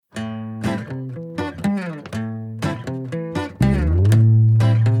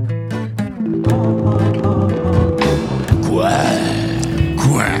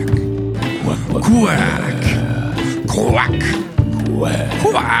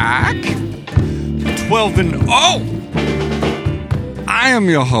back. 12-0. I am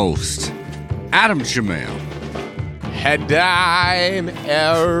your host, Adam Jamel. And I'm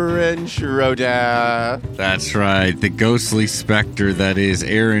Aaron Schroeder. That's right, the ghostly specter that is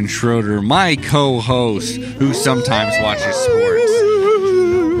Aaron Schroeder, my co-host, who sometimes watches sports.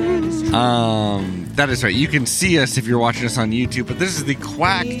 That is right. You can see us if you're watching us on YouTube, but this is the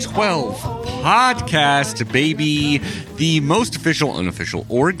Quack 12 podcast, baby. The most official, unofficial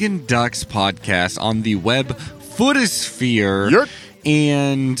Oregon Ducks podcast on the web footosphere. Yep.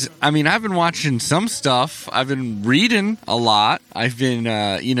 And, I mean, I've been watching some stuff. I've been reading a lot. I've been,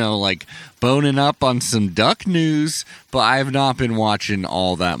 boning up on some Duck news, but I have not been watching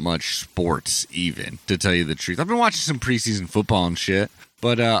all that much sports, even, to tell you the truth. I've been watching some preseason football and shit.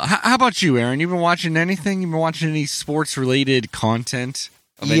 But how about you, Aaron? You been watching anything? You been watching any sports-related content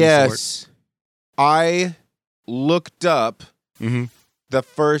of any Yes. I looked up Mm-hmm. the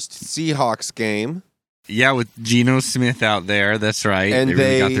first Seahawks game. Yeah, with Geno Smith out there. That's right. And they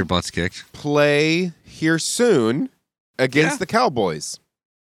really got they their butts kicked. Play here soon against Yeah. the Cowboys.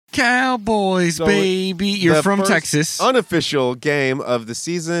 Cowboys, So baby. You're the from first Texas. Unofficial game of the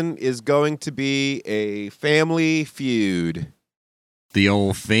season is going to be a family feud. The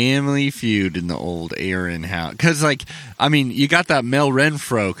old family feud in the old Aaron house. Because, you got that Mel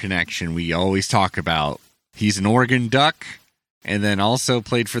Renfro connection we always talk about. He's an Oregon Duck and then also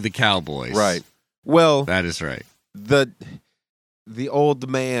played for the Cowboys. Right. Well, That is right. the old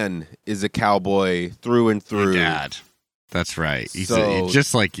man is a cowboy through and Your through. dad. That's right. He's So-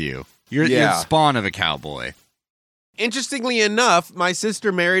 just like you. You're the Yeah. spawn of a cowboy. Interestingly enough, my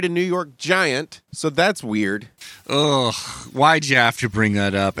sister married a New York Giant, so that's weird. Ugh, why'd you have to bring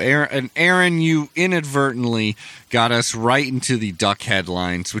that up? Aaron, you inadvertently got us right into the Duck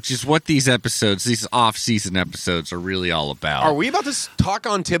headlines, which is what these off-season episodes are really all about. Are we about to talk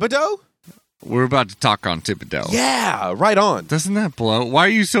on Thibodeau? We're about to talk on Thibodeau. Yeah, right on. Doesn't that blow? Why are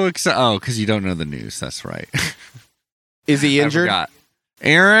you so excited? Oh, because you don't know the news. That's right. Is he I injured? forgot.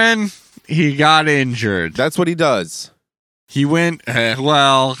 Aaron, he got injured. That's what he does. He went, not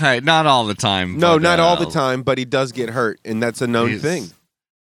all the time. No, but, not all the time, but he does get hurt, and that's a known thing.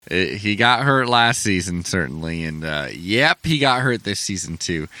 He got hurt last season, certainly, and he got hurt this season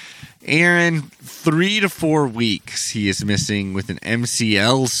too. Aaron, 3 to 4 weeks he is missing with an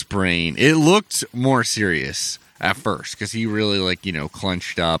MCL sprain. It looked more serious at first because he really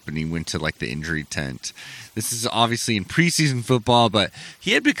clenched up and he went to the injury tent. This is obviously in preseason football, but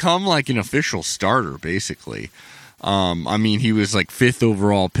he had become an official starter basically. He was 5th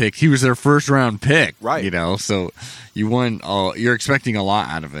overall pick. He was their first round pick, right? So you won. You're expecting a lot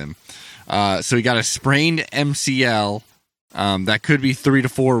out of him. So he got a sprained MCL. That could be 3 to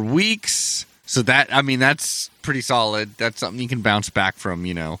 4 weeks. So that's pretty solid. That's something you can bounce back from.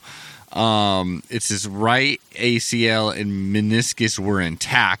 It's his right ACL and meniscus were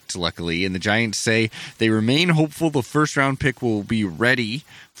intact, luckily, and the Giants say they remain hopeful the first round pick will be ready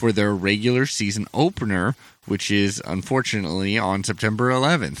for their regular season opener, which is unfortunately on September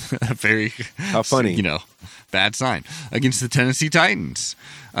 11th. Very How funny. Bad sign against the Tennessee Titans.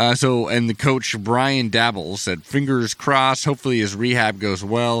 And the coach Brian Dabble said, fingers crossed, hopefully his rehab goes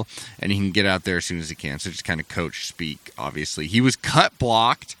well and he can get out there as soon as he can. So just kind of coach speak, obviously. He was cut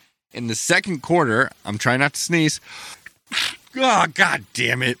blocked in the second quarter. I'm trying not to sneeze. Oh, God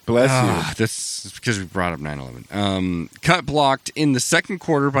damn it. Bless you. This is because we brought up 9/11. Cut blocked in the second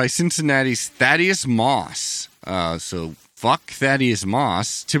quarter by Cincinnati's Thaddeus Moss. So fuck Thaddeus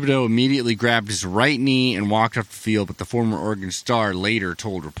Moss. Thibodeau immediately grabbed his right knee and walked off the field, but the former Oregon Star later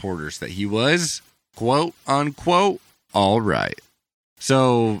told reporters that he was, quote, unquote, all right.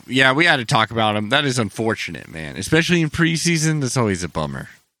 So, yeah, we had to talk about him. That is unfortunate, man. Especially in preseason, that's always a bummer.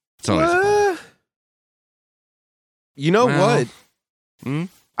 It's always a bummer. You know what? Hmm?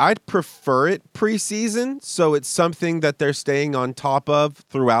 I'd prefer it preseason, so it's something that they're staying on top of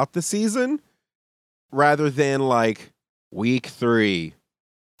throughout the season, rather than week 3.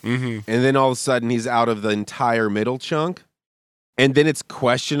 Mm-hmm. And then all of a sudden he's out of the entire middle chunk. And then it's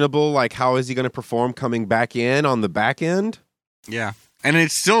questionable, how is he going to perform coming back in on the back end? Yeah. And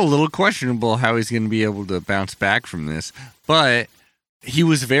it's still a little questionable how he's going to be able to bounce back from this. But he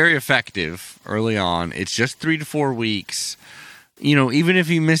was very effective early on. It's just 3 to 4 weeks. Even if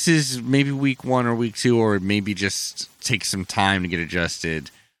he misses maybe week 1 or week 2, or maybe just takes some time to get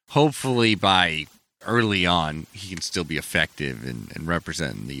adjusted, hopefully by early on, he can still be effective and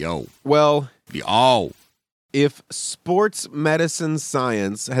representing the O. Well, The O. if sports medicine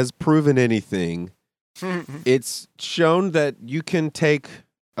science has proven anything, it's shown that you can take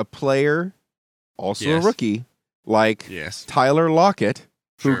a player, also Yes. a rookie, like Yes. Tyler Lockett,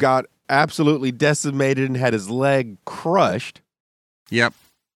 who got absolutely decimated and had his leg crushed. Yep.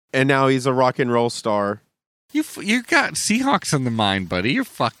 And now he's a rock and roll star. You got Seahawks on the mind, buddy. You're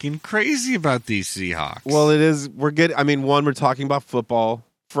fucking crazy about these Seahawks. Well, it is. We're we're talking about football,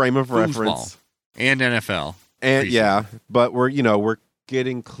 frame of reference. And NFL. And yeah, but we're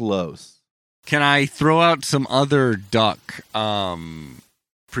getting close. Can I throw out some other Duck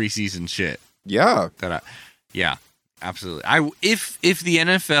preseason shit? Yeah. Yeah, absolutely. If the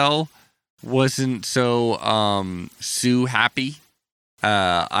NFL wasn't so Sue happy,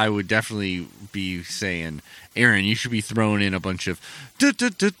 I would definitely be saying, Aaron, you should be throwing in a bunch of but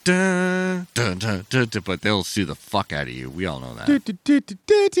they'll sue the fuck out of you. We all know that.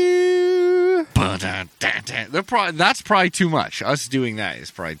 That's probably too much. Us doing that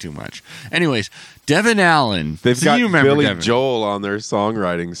is probably too much. Anyways, Devin Allen. They've got Billy Devin Joel on their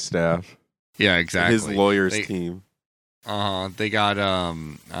songwriting staff. Yeah, exactly. His lawyers team. They got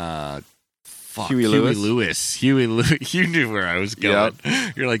Huey Lewis. Huey Lewis. You knew where I was going.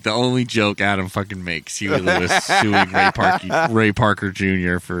 Yep. You're like the only joke Adam fucking makes. Huey Lewis suing Ray Parker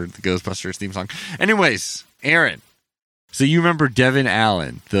Jr. for the Ghostbusters theme song. Anyways, Aaron. So you remember Devin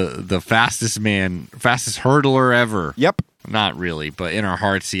Allen, the fastest hurdler ever. Yep. Not really, but in our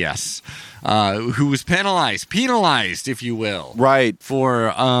hearts, yes. Who was penalized, if you will. Right.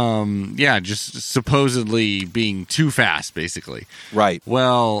 For, just supposedly being too fast, basically. Right.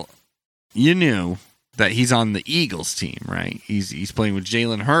 Well, you knew that he's on the Eagles team, right? He's playing with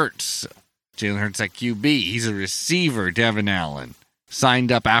Jalen Hurts. Jalen Hurts at QB. He's a receiver, Devin Allen.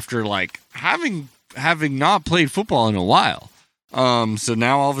 Signed up after, having not played football in a while. So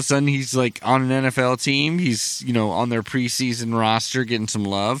now all of a sudden he's on an NFL team. He's, on their preseason roster getting some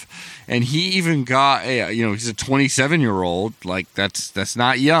love. And he even got he's a 27-year-old. That's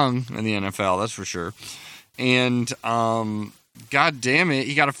not young in the NFL, that's for sure. And God damn it,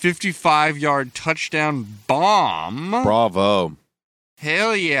 he got a 55-yard touchdown bomb. Bravo.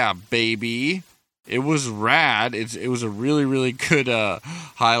 Hell yeah, baby. It was rad. It was a really, really good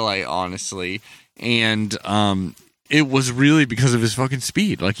highlight, honestly. And it was really because of his fucking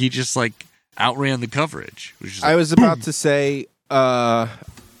speed. He just outran the coverage. I was about to say, I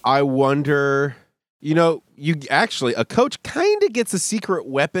wonder, a coach kind of gets a secret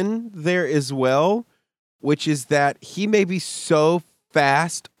weapon there as well, which is that he may be so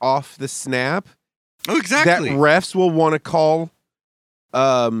fast off the snap. Oh, exactly. That refs will want to call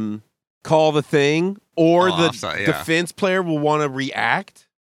the thing, or the offside, defense player will want to react.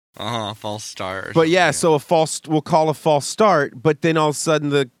 False start. But so we'll call a false start, but then all of a sudden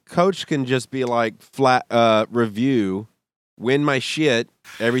the coach can just be flat review, win my shit,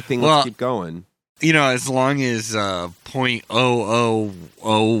 everything, let's keep going. As long as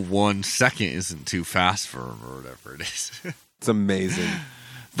 0.0001 second isn't too fast for him or whatever it is. It's amazing.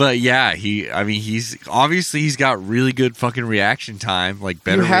 But yeah, he's got really good fucking reaction time,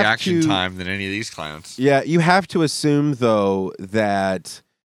 better reaction time than any of these clowns. Yeah, you have to assume though that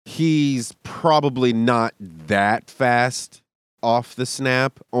he's probably not that fast off the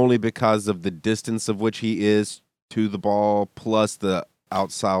snap, only because of the distance of which he is to the ball, plus the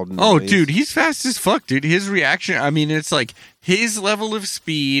outside noise. Oh, dude, he's fast as fuck, dude. His reaction, it's his level of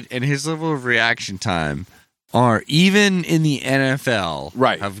speed and his level of reaction time are, even in the NFL,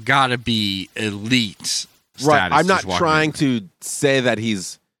 right, have got to be elite status. Right, I'm not trying to say that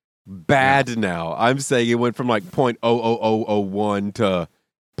he's bad now. I'm saying it went from 0.00001 to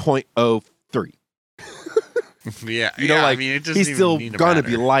 0.03. Yeah, it doesn't he's still gonna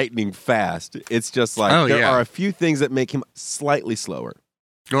be lightning fast. It's just there are a few things that make him slightly slower.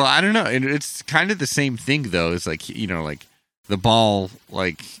 Well, I don't know. It's kind of the same thing though. It's the ball,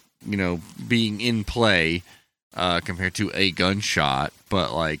 being in play compared to a gunshot,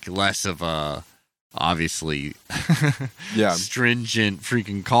 but less of a obviously stringent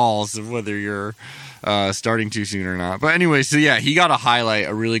freaking calls of whether you're starting too soon or not. But anyway, so yeah, he got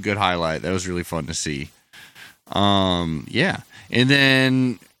a really good highlight. That was really fun to see. And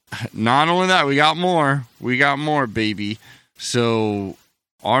then not only that, we got more, baby. So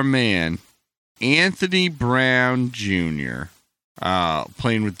our man, Anthony Brown Jr.,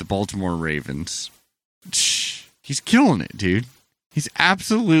 playing with the Baltimore Ravens. He's killing it, dude. He's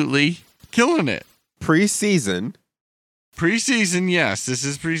absolutely killing it. Preseason, yes. This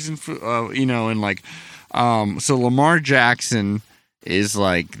is preseason, so Lamar Jackson is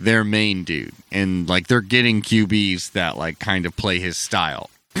their main dude, and they're getting QBs that kind of play his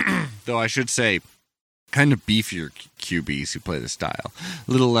style. Though I should say kind of beefier QBs who play the style.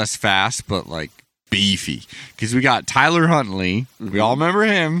 A little less fast, but beefy. Because we got Tyler Huntley. Mm-hmm. We all remember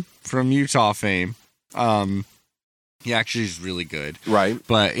him from Utah fame. He actually is really good. Right.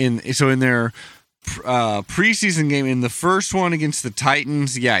 But in their preseason game, in the first one against the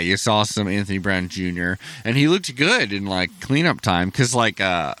Titans, yeah, you saw some Anthony Brown Jr. and he looked good in like cleanup time because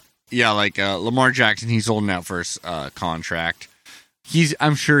Lamar Jackson, he's holding out for his contract.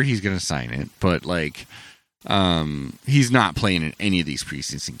 I'm sure he's gonna sign it, but like he's not playing in any of these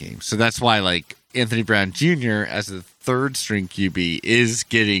preseason games, so that's why like Anthony Brown Jr. as a third string QB is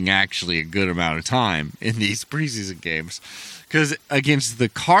getting actually a good amount of time in these preseason games because against the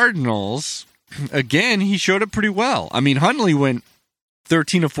Cardinals, again, he showed up pretty well. I mean, Huntley went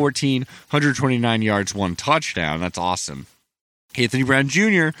 13 of 14, 129 yards, 1 touchdown. That's awesome. Anthony Brown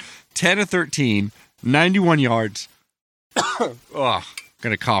Jr., 10 of 13, 91 yards. Oh,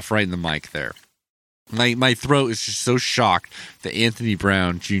 gonna cough right in the mic there. My throat is just so shocked that Anthony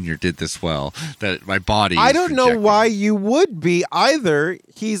Brown Jr. did this well that my body. I don't know why you would be either.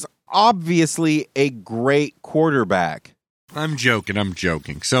 He's obviously a great quarterback. I'm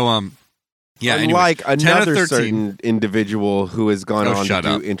joking. So yeah. Unlike anyways, another certain individual who has gone on to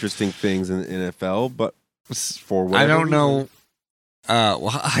do interesting things in the NFL, but for whatever I don't reason. know.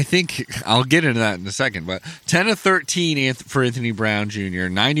 Well, I think I'll get into that in a second, but 10 of 13 for Anthony Brown Jr.,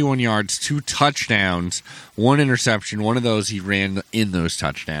 91 yards, 2 touchdowns, 1 interception. One of those he ran in those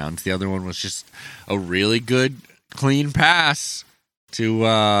touchdowns. The other one was just a really good, clean pass to,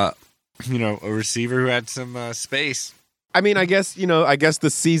 a receiver who had some space. I mean, I guess the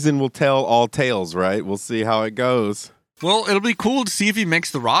season will tell all tales, right? We'll see how it goes. Well, it'll be cool to see if he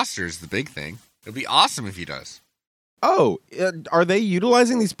makes the roster is the big thing. It'll be awesome if he does. Oh, are they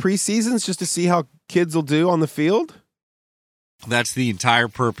utilizing these preseasons just to see how kids will do on the field? That's the entire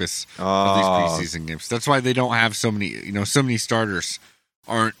purpose of these preseason games. That's why they don't have so many starters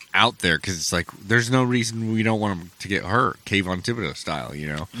aren't out there because it's like there's no reason we don't want them to get hurt, Kayvon Thibodeau style,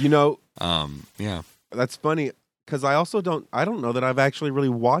 yeah. That's funny because I don't know that I've actually really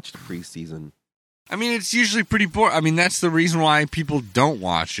watched preseason. I mean, it's usually pretty boring. I mean, that's the reason why people don't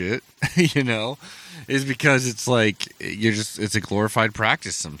watch it, is because it's like it's a glorified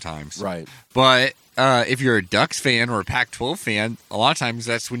practice sometimes. Right. But if you're a Ducks fan or a Pac-12 fan, a lot of times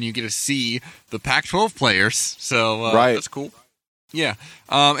that's when you get to see the Pac-12 players. So that's cool. Yeah.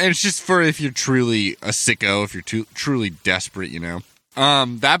 And it's just for if you're truly a sicko, if you're truly desperate,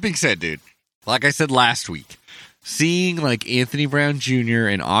 That being said, dude, like I said last week, seeing like Anthony Brown Jr.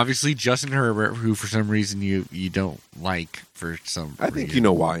 and obviously Justin Herbert, who for some reason you don't like for some I think reason. you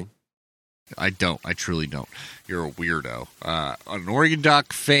know why. I don't. I truly don't. You're a weirdo. An Oregon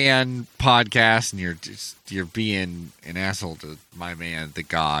Duck fan podcast, and you're being an asshole to my man, the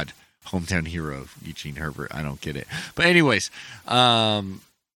god, hometown hero, Eugene Herbert. I don't get it. But anyways,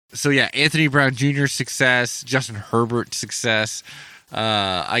 so yeah, Anthony Brown Jr. success, Justin Herbert success.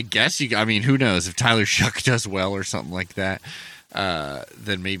 I guess who knows if Tyler Shuck does well or something like that,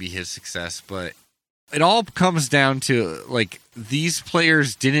 then maybe his success. But it all comes down to like these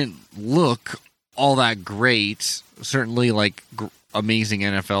players didn't look all that great. Certainly like amazing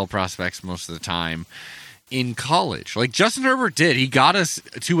NFL prospects most of the time in college. Like Justin Herbert did. He got us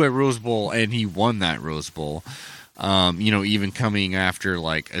to a Rose Bowl and he won that Rose Bowl. Even coming after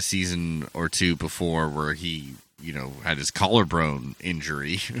like a season or two before where he had his collarbone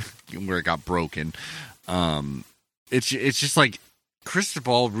injury where it got broken. It's just like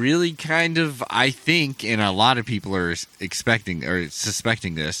Cristobal really kind of, I think, and a lot of people are expecting or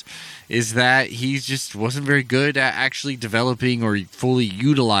suspecting this, is that he just wasn't very good at actually developing or fully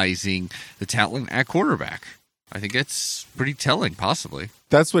utilizing the talent at quarterback. I think that's pretty telling, possibly.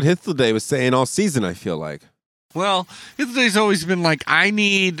 That's what Hythloday was saying all season, I feel like. Well, Hythloday's always been like, I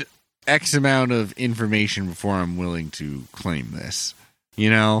need X amount of information before I'm willing to claim this.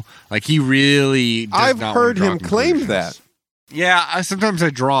 Like he really does I've not heard want to him draw claim conclusions. that. Yeah, sometimes I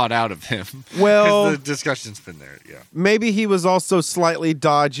draw it out of him. Well, the discussion's been there, yeah. Maybe he was also slightly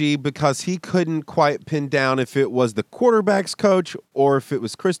dodgy because he couldn't quite pin down if it was the quarterback's coach or if it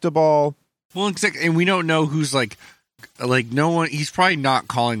was Cristobal. Well, exactly, and we don't know who's like no one. He's probably not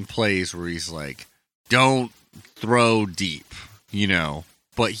calling plays where he's like, "Don't throw deep,"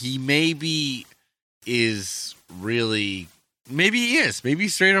 But he maybe is really. Maybe he is. Maybe he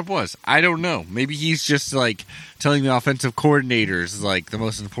straight up was. I don't know. Maybe he's just like telling the offensive coordinators like the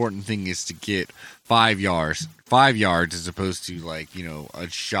most important thing is to get 5 yards as opposed to a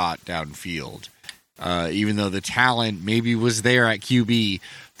shot downfield. Even though the talent maybe was there at QB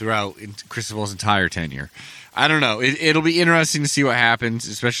throughout Cristobal's entire tenure. I don't know. It'll be interesting to see what happens,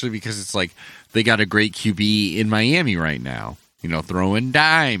 especially because it's like they got a great QB in Miami right now. Throwing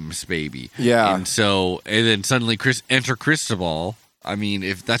dimes, baby. Yeah. And then suddenly enter Cristobal, I mean,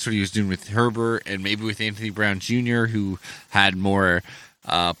 if that's what he was doing with Herbert and maybe with Anthony Brown Jr., who had more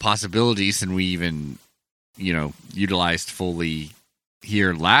possibilities than we even, utilized fully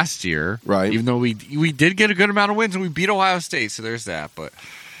here last year. Right. Even though we did get a good amount of wins and we beat Ohio State, so there's that. But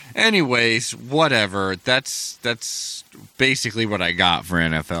anyways, whatever. That's basically what I got for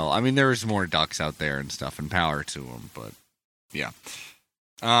NFL. I mean, there's more Ducks out there and stuff, and power to them. But yeah,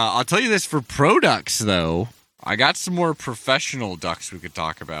 I'll tell you this for Pro Ducks though. I got some more professional Ducks we could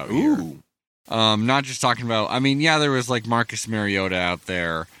talk about here. Ooh. Not just talking about. I mean, yeah, there was like Marcus Mariota out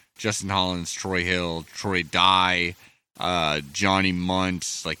there, Justin Hollins, Troy Hill, Troy Dye. Johnny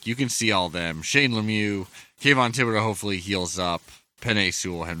Munt, like you can see all them. Shane Lemieux, Kayvon Thibodeau hopefully heals up. Penei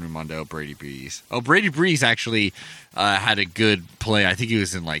Sewell, Henry Mondo, Brady Breeze. Oh, Brady Breeze actually had a good play. I think he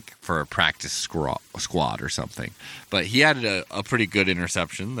was in like for a practice squad or something. But he had a pretty good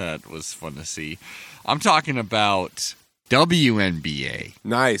interception that was fun to see. I'm talking about WNBA.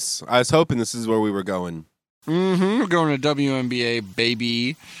 Nice. I was hoping this is where we were going. We're going to WNBA,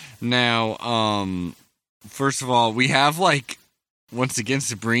 baby. Now, first of all, we have like once again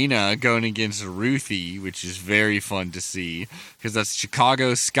Sabrina going against Ruthie, which is very fun to see because that's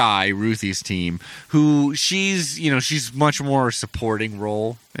Chicago Sky, Ruthie's team, who she's much more supporting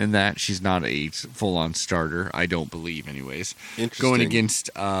role in that. She's not a full-on starter, I don't believe anyways. Interesting. Going against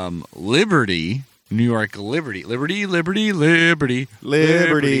Liberty, New York Liberty.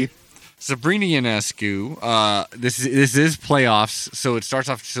 Sabrina Ionescu. This is playoffs, so it starts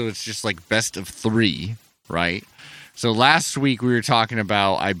off. So it's just like best of 3, right? So last week we were talking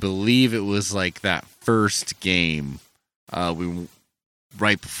about, I believe it was like that first game,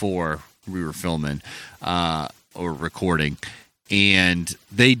 right before we were filming or recording, and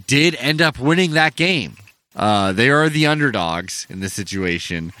they did end up winning that game. They are the underdogs in this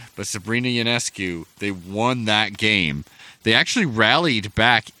situation, but Sabrina Ionescu, they won that game. They actually rallied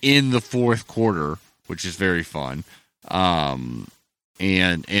back in the fourth quarter, which is very fun, and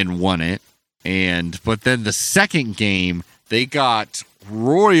won it. But then the second game, they got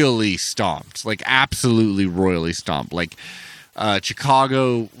royally stomped, like absolutely royally stomped. Like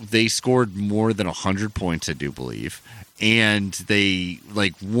Chicago, they scored more than 100 points, I do believe, and they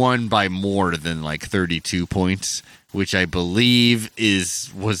like won by more than like 32 points, which I believe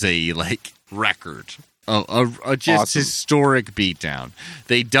was a like record. A just awesome. Historic beatdown.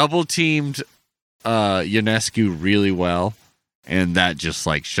 They double teamed Ionescu really well, and that just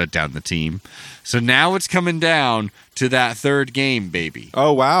like shut down the team. So now it's coming down to that third game, baby.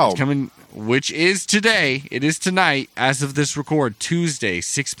 Oh wow! It's coming, which is today. It is tonight, as of this record, Tuesday,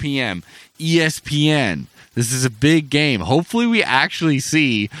 6 p.m. ESPN. This is a big game. Hopefully, we actually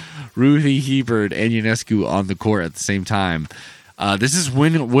see Ruthie Hebert and Ionescu on the court at the same time. This is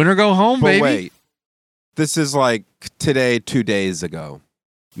win or go home, baby. Wait. This is like today, 2 days ago.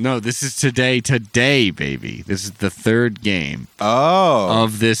 No, this is today, baby. This is the third game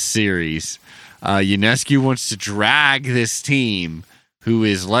of this series. Ionescu wants to drag this team, who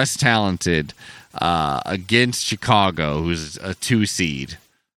is less talented, against Chicago, who's a 2 seed,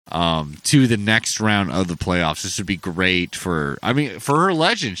 to the next round of the playoffs. This would be great for her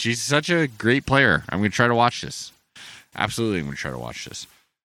legend. She's such a great player. I'm going to try to watch this. Absolutely, I'm going to try to watch this.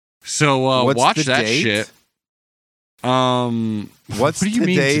 So watch that date? shit. What's what do you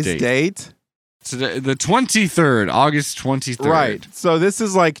mean today's date? Today, the 23rd, August 23rd. Right. So this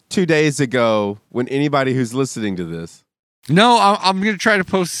is like 2 days ago when anybody who's listening to this. No, I'm going to try to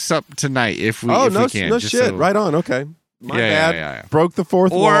post this up tonight if we can. No shit. So, right on. Okay. My bad. Yeah. Broke the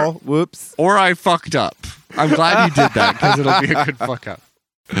fourth wall. Whoops. Or I fucked up. I'm glad you did that because it'll be a good fuck up.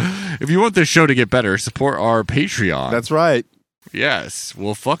 If you want this show to get better, support our Patreon. That's right. Yes,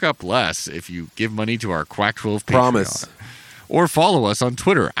 we'll fuck up less if you give money to our Quack 12 Patreon. Promise. Or follow us on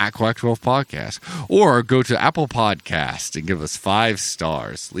Twitter at Quack 12 Podcast. Or go to Apple Podcast and give us 5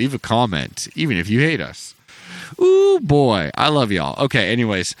 stars. Leave a comment, even if you hate us. Ooh, boy. I love y'all. Okay,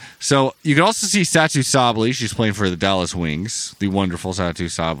 anyways. So you can also see Satu Sabali. She's playing for the Dallas Wings. The wonderful Satu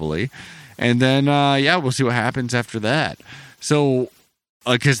Sabali. And then, we'll see what happens after that. So...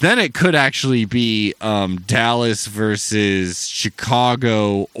 because then it could actually be Dallas versus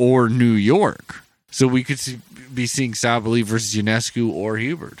Chicago or New York. So we could be seeing Sabali versus Ionescu or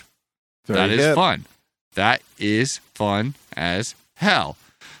Hebert. That is fun. That is fun as hell.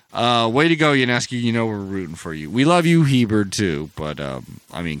 Way to go, Ionescu. You know we're rooting for you. We love you, Hebert, too. But,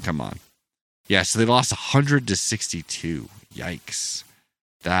 come on. Yeah, so they lost 100-62. Yikes.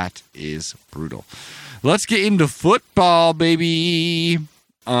 That is brutal. Let's get into football, baby.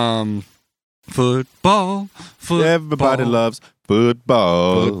 Football. Everybody loves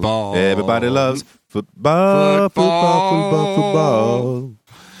football. Football. Everybody loves Football, football, football, football.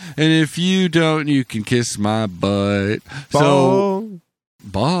 And if you don't, you can kiss my butt. So,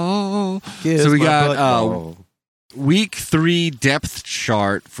 ball. Kiss So we my got butt, ball. week 3 depth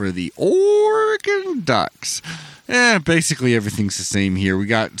chart for the Oregon Ducks. Basically everything's the same here. We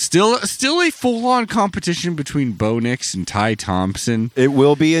got still a full-on competition between Bo Nix and Ty Thompson. It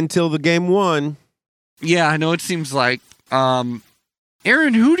will be until the game 1. Yeah, I know it seems like.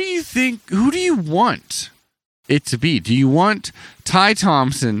 Aaron, who do you want it to be? Do you want Ty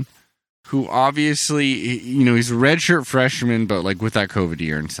Thompson, who obviously, he's a redshirt freshman, but like with that COVID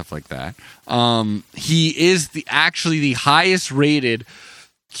year and stuff like that. He is actually the highest rated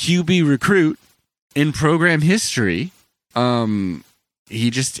QB recruit in program history.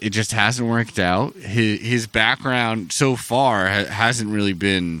 It just hasn't worked out. His background so far hasn't really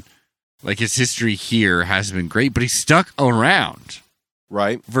been, like, his history here hasn't been great, but he's stuck around.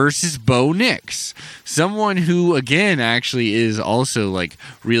 Right. Versus Bo Nix, someone who, again, actually is also like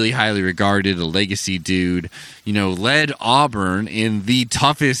really highly regarded, a legacy dude, led Auburn in the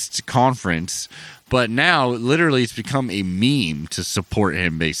toughest conference, but now literally it's become a meme to support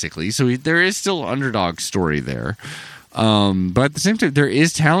him, basically. So there is still an underdog story there. But at the same time, there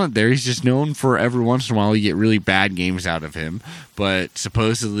is talent there. He's just known for every once in a while you get really bad games out of him. But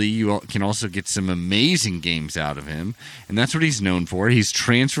supposedly you can also get some amazing games out of him. And that's what he's known for. He's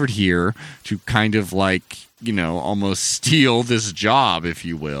transferred here to kind of like, almost steal this job, if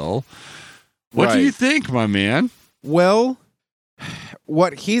you will. What do you think, my man? Well,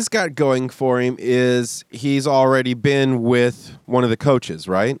 what he's got going for him is he's already been with one of the coaches,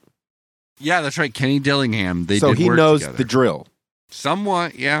 right? Yeah, that's right. Kenny Dillingham. So he knows together. the drill.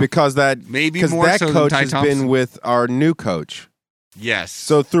 Somewhat, yeah. Because that coach has been with our new coach. Yes.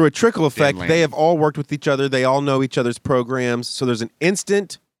 So through a trickle effect, they have all worked with each other. They all know each other's programs. So there's an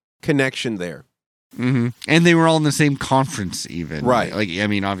instant connection there. Mm-hmm. And they were all in the same conference even. Right.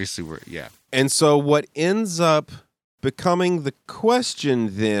 Obviously yeah. And so what ends up becoming the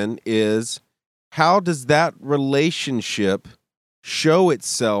question then is, how does that relationship show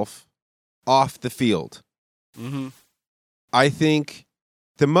itself off the field? Mm-hmm. I think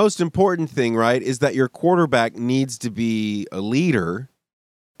the most important thing, right, is that your quarterback needs to be a leader.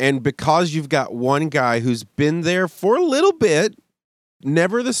 And because you've got one guy who's been there for a little bit,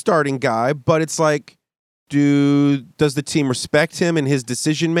 never the starting guy, but it's like, does the team respect him and his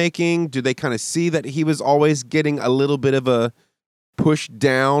decision making? Do they kind of see that he was always getting a little bit of a push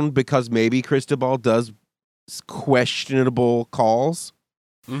down because maybe Cristobal does questionable calls?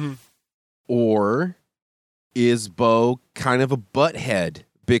 Mm-hmm. Or is Bo kind of a butthead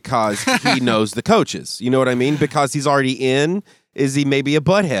because he knows the coaches? You know what I mean? Because he's already in, is he maybe a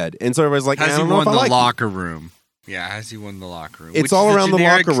butthead? And so everybody's like, has I don't he know won if I the like locker room? Yeah, has he won the locker room? It's all around the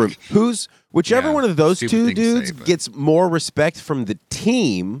locker room. Whichever one of those two dudes gets more respect from the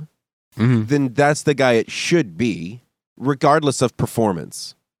team, then that's the guy it should be, regardless of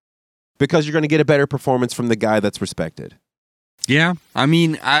performance. Because you're going to get a better performance from the guy that's respected. Yeah,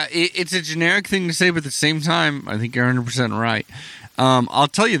 it's a generic thing to say, but at the same time, I think you're 100% right. I'll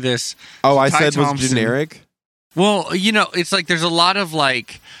tell you this. Oh, I said Thompson was generic? Well, it's like there's a lot of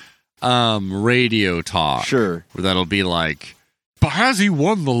like radio talk. Sure. Where that'll be like, but has he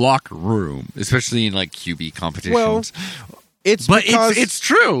won the locker room? Especially in like QB competitions. Well, it's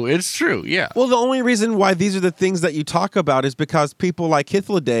true. It's true, yeah. Well, the only reason why these are the things that you talk about is because people like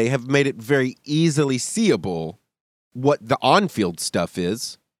Hythloday have made it very easily seeable what the on-field stuff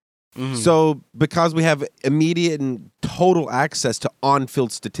is. Mm-hmm. So because we have immediate and total access to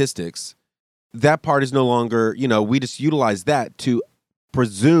on-field statistics, that part is no longer, we just utilize that to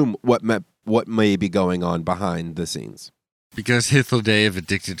presume what may be going on behind the scenes. Because Hythloday of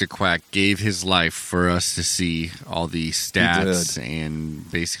Addicted to Quack gave his life for us to see all the stats and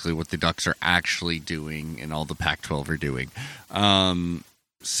basically what the Ducks are actually doing and all the Pac-12 are doing.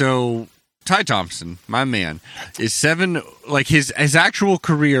 So Ty Thompson, my man, is 7. Like his actual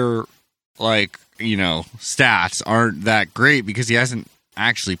career, stats aren't that great because he hasn't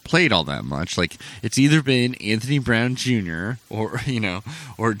actually played all that much. Like it's either been Anthony Brown Jr.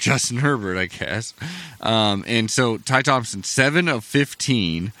 or Justin Herbert, I guess. And so Ty Thompson, 7 of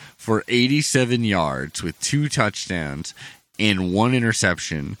 15 for 87 yards with 2 touchdowns and 1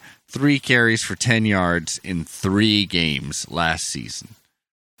 interception, 3 carries for 10 yards in 3 games last season.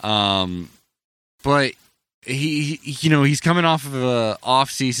 But he's coming off of a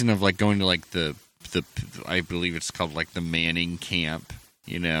off season of like going to like the I believe it's called like the Manning camp,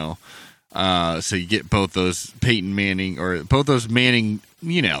 so you get both those Peyton Manning or both those Manning,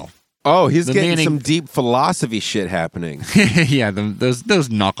 Oh, he's getting some deep philosophy shit happening. Yeah, those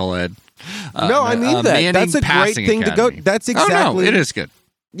knucklehead No, I mean that. Manning That's a great Passing thing to Academy. go. That's Oh, no, exactly. it is good.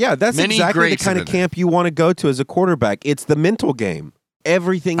 Yeah, that's Many exactly the greats kind have of been there. camp you want to go to as a quarterback. It's the mental game.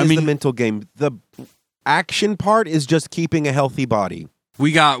 Everything is the mental game. The action part is just keeping a healthy body.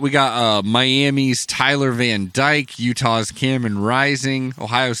 We got Miami's Tyler Van Dyke, Utah's Cameron Rising,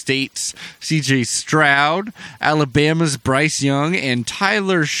 Ohio State's C.J. Stroud, Alabama's Bryce Young, and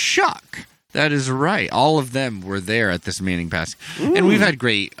Tyler Shuck. That is right. All of them were there at this Manning Pass. And we've had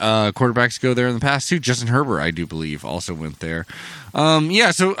great quarterbacks go there in the past, too. Justin Herbert, I do believe, also went there.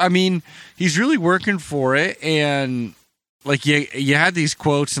 So, I mean, he's really working for it. And, like, you had these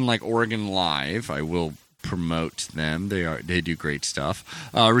quotes in, like, Oregon Live. I will promote them. They do great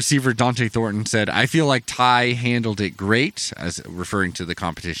stuff. Receiver Dante Thornton said, "I feel like Ty handled it great," as referring to the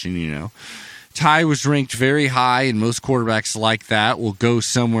competition, you know. Ty was ranked very high, and most quarterbacks like that will go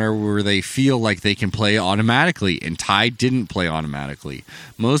somewhere where they feel like they can play automatically, and Ty didn't play automatically.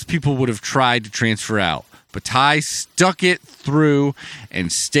 Most people would have tried to transfer out, but Ty stuck it through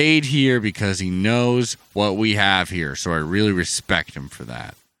and stayed here because he knows what we have here, so I really respect him for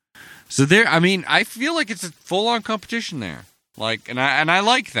that. So there, I mean, I feel like it's a full-on competition there, like, and I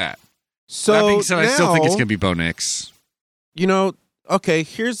like that. So that being said, I still think it's now, gonna be Bo Nix. You know, okay.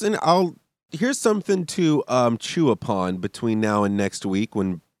 Here's something to chew upon between now and next week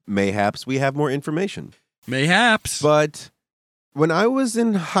when mayhaps we have more information. Mayhaps. But when I was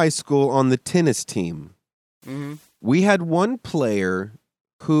in high school on the tennis team, we had one player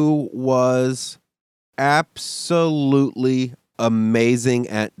who was absolutely amazing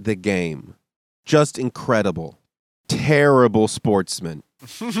at the game. Just incredible. Terrible sportsman.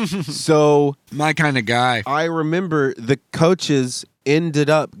 So My kind of guy. I remember the coaches ended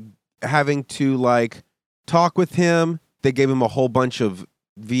up having to like talk with him. They gave him a whole bunch of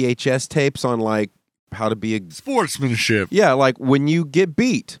VHS tapes on like how to be a Sportsmanship. yeah, like when you get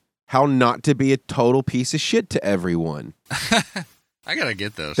beat, how not to be a total piece of shit to everyone. I gotta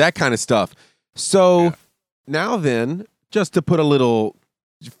get those. That kind of stuff. So now then, just to put a little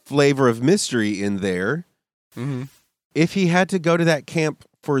flavor of mystery in there, if he had to go to that camp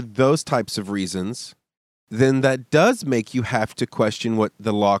for those types of reasons, then that does make you have to question what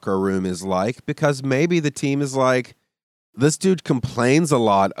the locker room is like, because maybe the team is like, this dude complains a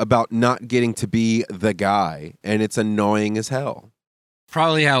lot about not getting to be the guy, and it's annoying as hell.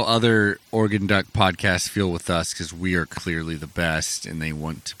 Probably how other Oregon Duck podcasts feel with us, because we are clearly the best, and they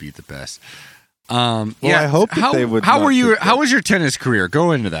want to be the best. Well, I hope that they would. How were you? How was your tennis career?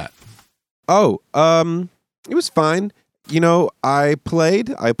 Go into that. Oh, it was fine. You know, I played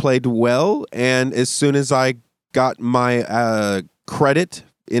well, and as soon as I got my credit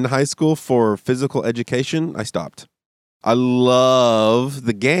in high school for physical education, I stopped. I love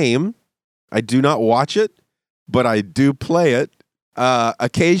the game. I do not watch it, but I do play it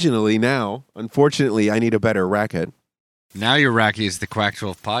occasionally now. Unfortunately, I need a better racket. Now your racket is the Quack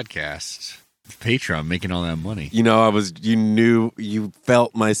 12 podcast. Patreon making all that money. You know, you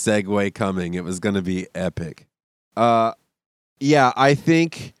felt my segue coming. It was going to be epic. Yeah, I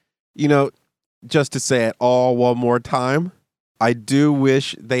think, you know, just to say it all one more time, I do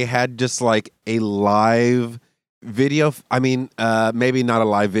wish they had just like a live video. I mean, maybe not a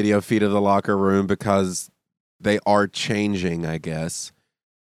live video feed of the locker room because they are changing, I guess.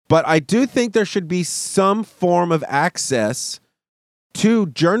 But I do think there should be some form of access to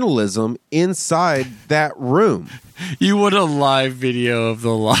journalism inside that room. You want a live video of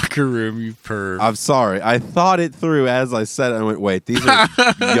the locker room, you perv. I'm sorry. I thought it through as I said it. I went, wait, these are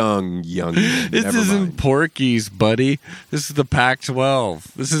young. This Never isn't mind. Porky's, buddy. This is the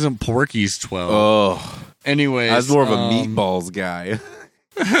Pac-12. This isn't Porky's 12. Oh, Anyways. I was more of a meatballs guy.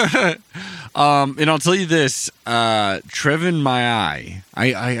 And I'll tell you this, Trevin Mai,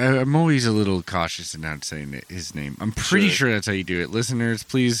 I'm always a little cautious in not saying his name. I'm pretty sure that's how you do it. Listeners,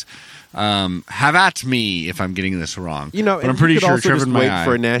 please have at me if I'm getting this wrong. You know, but and I'm pretty you could sure also Trevin just wait Mai.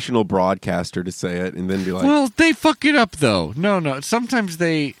 for a national broadcaster to say it and then be like, Well, they fuck it up though. No. Sometimes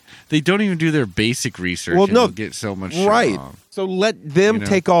they don't even do their basic research. Well, and no, they'll get so much shit right. wrong. So let them You know?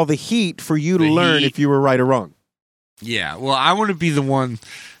 take all the heat for you to The learn heat. if you were right or wrong. Yeah, well, I want to be the one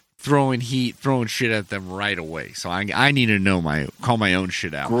throwing shit at them right away. So I need to call my own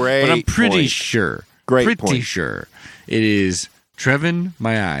shit out. Great But I'm pretty point. sure. Great pretty point. sure it is Trevin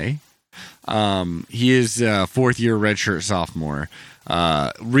Mai. He is fourth year redshirt sophomore.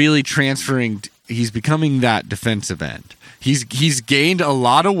 Really transferring. He's becoming that defensive end. He's gained a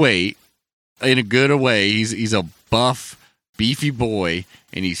lot of weight in a good way. He's a buff, beefy boy,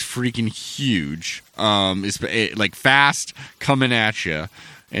 and he's freaking huge. It's like fast coming at you,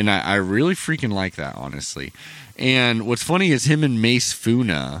 and I really freaking like that, honestly. And what's funny is him and Mace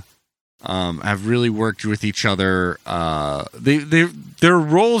Funa have really worked with each other. Their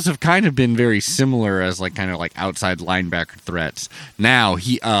roles have kind of been very similar as like kind of like outside linebacker threats. Now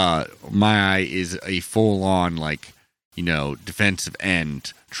Mai is a full on like, you know, defensive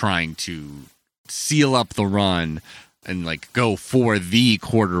end trying to seal up the run and like go for the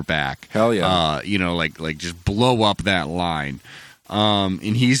quarterback. Hell yeah. You know, like just blow up that line.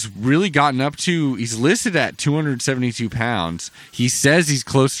 And he's really gotten up to, he's listed at 272 pounds. He says he's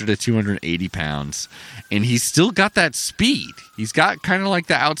closer to 280 pounds. And he's still got that speed. He's got kind of like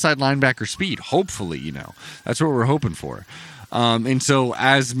the outside linebacker speed, hopefully, you know. That's what we're hoping for. And so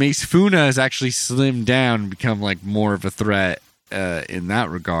as Mace Funa has actually slimmed down and become like more of a threat in that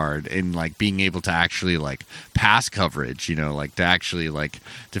regard, and like being able to actually like pass coverage, you know, like to actually like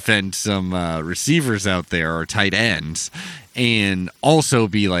defend some receivers out there or tight ends, and also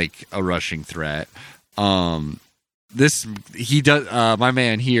be like a rushing threat. This he does. My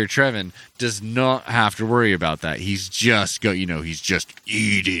man here, Trevin, does not have to worry about that. He's just he's just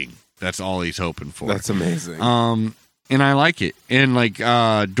eating. That's all he's hoping for. That's amazing. And I like it. And like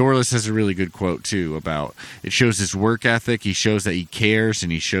Dorless has a really good quote too about it shows his work ethic. He shows that he cares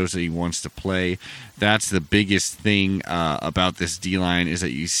and he shows that he wants to play. That's the biggest thing about this D-line is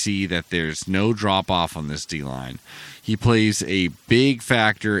that you see that there's no drop off on this D-line. He plays a big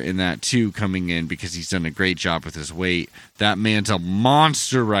factor in that too coming in because he's done a great job with his weight. That man's a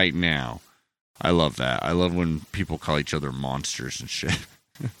monster right now. I love that. I love when people call each other monsters and shit.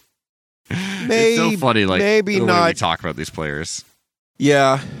 It's so funny, like maybe the not. way we talk about these players.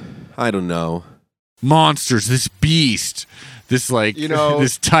 Yeah, I don't know. Monsters, this beast, this like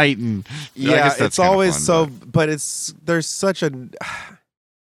this titan. Yeah, it's always fun, so. But there's such a.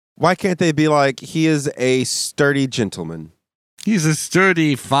 Why can't they be like he is a sturdy gentleman? He's a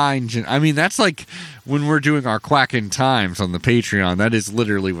sturdy, fine. I mean, that's like when we're doing our Quacking Times on the Patreon. That is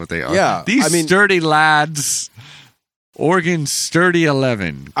literally what they are. Yeah, these sturdy lads. Oregon Sturdy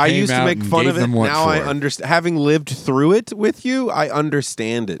 11. I used to make fun of it. Now I understand. Having lived through it with you, I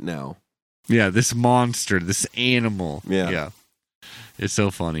understand it now. Yeah, this monster, this animal. Yeah. It's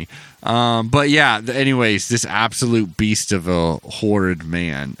so funny. But yeah, anyways, this absolute beast of a horrid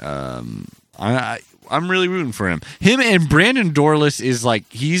man. I'm really rooting for him. Him and Brandon Dorless is like,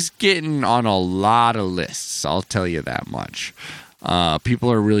 he's getting on a lot of lists. I'll tell you that much.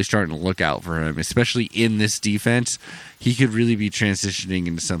 People are really starting to look out for him, especially in this defense. He could really be transitioning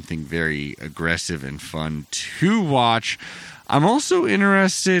into something very aggressive and fun to watch. I'm also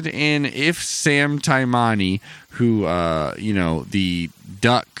interested in if Sam Taimani, who, the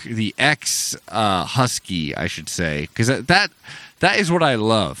ex-Husky, I should say, because that is what I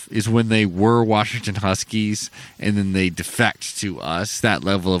love, is when they were Washington Huskies and then they defect to us. That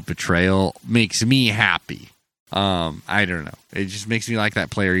level of betrayal makes me happy. I don't know. It just makes me like that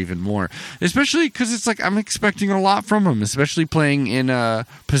player even more, especially because it's like I'm expecting a lot from him, especially playing in a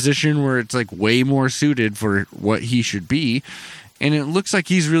position where it's like way more suited for what he should be. And it looks like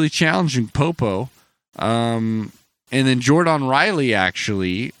he's really challenging Popo. And then Jordan Riley,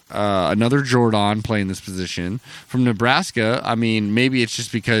 actually, another Jordan playing this position from Nebraska. I mean, maybe it's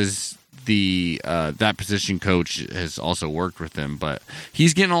just because that position coach has also worked with him, but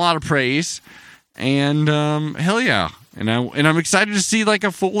he's getting a lot of praise. And hell yeah, and I'm excited to see like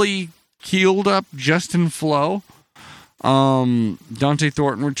a fully healed up Justin Flo. Dante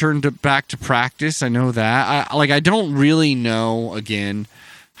Thornton returned back to practice. I know that. I don't really know again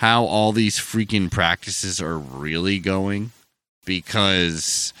how all these freaking practices are really going,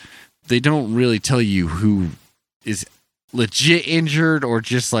 because they don't really tell you who is legit injured or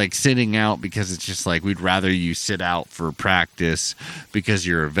just like sitting out because it's just like we'd rather you sit out for practice because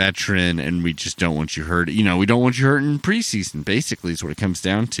you're a veteran and we just don't want you hurt. We don't want you hurt in preseason, basically is what it comes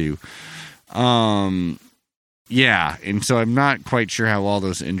down to. Yeah, and so I'm not quite sure how all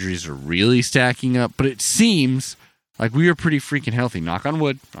those injuries are really stacking up, but it seems like we are pretty freaking healthy. Knock on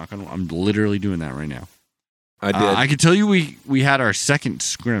wood. I'm literally doing that right now. I did. I can tell you we had our second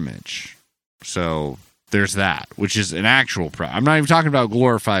scrimmage. So there's that, which is an actual practice. I'm not even talking about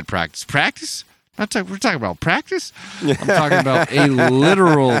glorified practice. Practice? We're talking about practice? I'm talking about a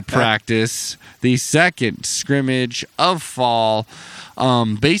literal practice, the second scrimmage of fall.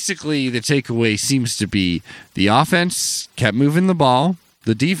 Basically, the takeaway seems to be the offense kept moving the ball.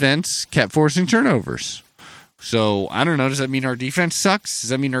 The defense kept forcing turnovers. So, I don't know. Does that mean our defense sucks? Does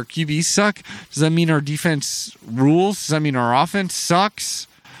that mean our QBs suck? Does that mean our defense rules? Does that mean our offense sucks?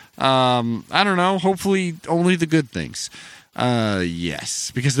 I don't know. Hopefully only the good things.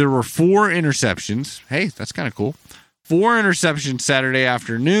 Yes, because there were 4 interceptions. Hey, that's kind of cool. 4 interceptions Saturday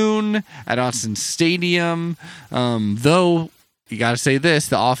afternoon at Autzen Stadium. Though you got to say this,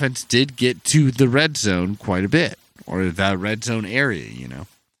 the offense did get to the red zone quite a bit, or that red zone area, you know.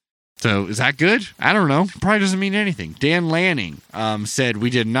 So is that good? I don't know. Probably doesn't mean anything. Dan Lanning said,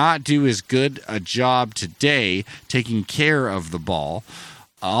 we did not do as good a job today taking care of the ball.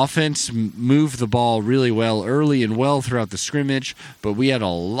 Offense moved the ball really well early and well throughout the scrimmage, but we had a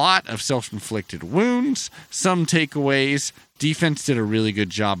lot of self-inflicted wounds, some takeaways. Defense did a really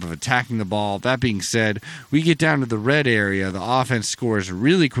good job of attacking the ball. That being said, we get down to the red area. The offense scores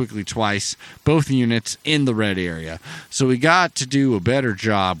really quickly twice, both units in the red area. So we got to do a better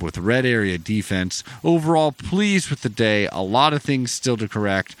job with red area defense. Overall, pleased with the day. A lot of things still to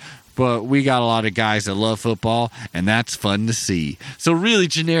correct, but we got a lot of guys that love football, and that's fun to see. So really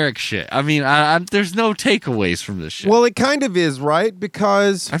generic shit. I mean, there's no takeaways from this shit. Well, it kind of is, right?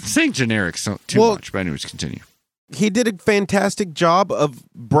 Because I'm saying generic too much, but anyways, continue. He did a fantastic job of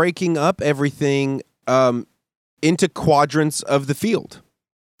breaking up everything into quadrants of the field.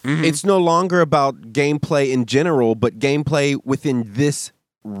 Mm-hmm. It's no longer about gameplay in general, but gameplay within this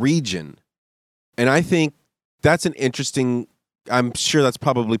region. And I think that's an interesting... I'm sure that's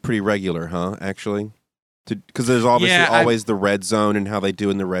probably pretty regular, huh, actually? Because there's obviously always the red zone and how they do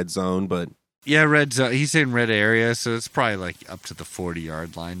in the red zone, but... Yeah, red zone. He's in red area, so it's probably like up to the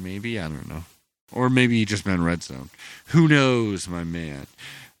 40-yard line, maybe. I don't know. Or maybe he just meant red zone. Who knows, my man?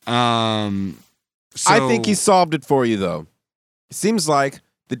 I think he solved it for you, though. It seems like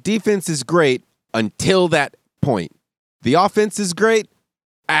the defense is great until that point. The offense is great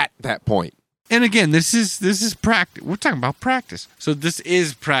at that point. And again, this is practice. We're talking about practice. So this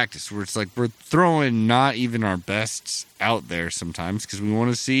is practice where it's like we're throwing not even our bests out there sometimes because we want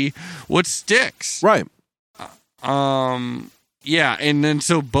to see what sticks. Right. Yeah, and then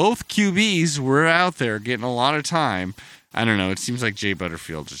so both QBs were out there getting a lot of time. I don't know. It seems like Jay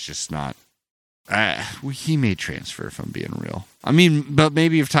Butterfield is just not. He may transfer if I'm being real. I mean, but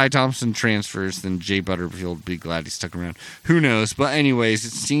maybe if Ty Thompson transfers, then Jay Butterfield would be glad he stuck around. Who knows? But anyways,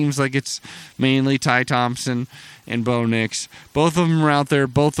 it seems like it's mainly Ty Thompson and Bo Nix. Both of them are out there.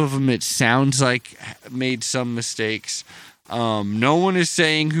 Both of them, it sounds like, made some mistakes. No one is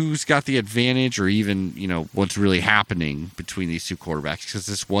saying who's got the advantage or even, you know, what's really happening between these two quarterbacks because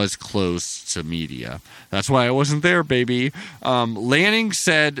this was closed to media. That's why I wasn't there, baby. Lanning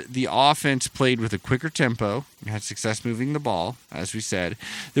said the offense played with a quicker tempo and had success moving the ball, as we said.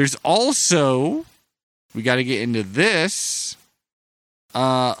 There's also, we got to get into this,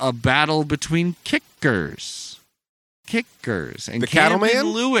 a battle between kickers. And the Cattleman?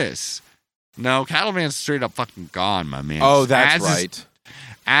 Lewis. No, Cattleman's straight up fucking gone, my man. Oh, that's right.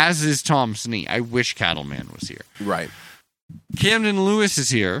 As is Tom Snee. I wish Cattleman was here. Right. Camden Lewis is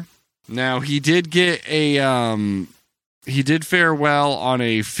here. Now, he did get he did fare well on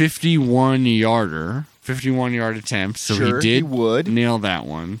a 51-yard attempt. So sure, he would nail that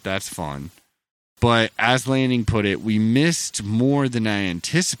one. That's fun. But as Lanning put it, we missed more than I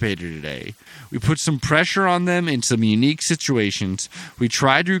anticipated today. We put some pressure on them in some unique situations. We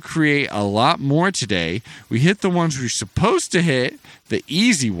tried to create a lot more today. We hit the ones we were supposed to hit, the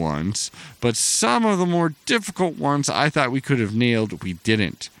easy ones, but some of the more difficult ones I thought we could have nailed, we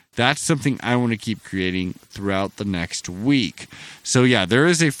didn't. That's something I want to keep creating throughout the next week. So yeah, there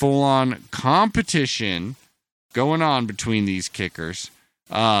is a full-on competition going on between these kickers.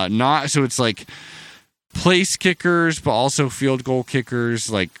 So it's like place kickers, but also field goal kickers,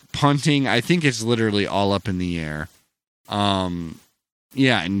 like punting. I think it's literally all up in the air.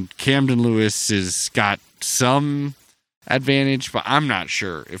 Yeah, and Camden Lewis has got some advantage, but I'm not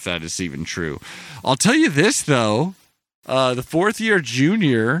sure if that is even true. I'll tell you this, though. The fourth-year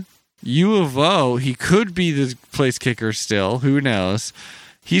junior, U of O, he could be the place kicker still. Who knows?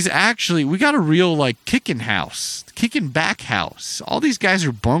 He's actually, we got a real, like, kicking back house. All these guys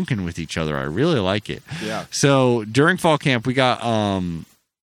are bunking with each other. I really like it. Yeah. So during fall camp, we got,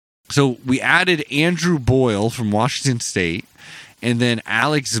 so we added Andrew Boyle from Washington State and then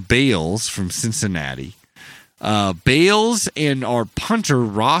Alex Bales from Cincinnati. Bales and our punter,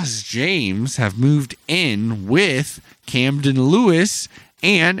 Ross James, have moved in with Camden Lewis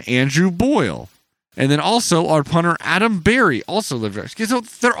and Andrew Boyle. And then also our punter, Adam Berry, also lived there. So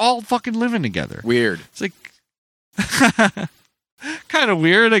they're all fucking living together. Weird. It's like kind of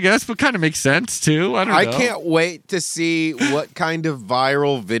weird, I guess, but kind of makes sense, too. I don't know. I can't wait to see what kind of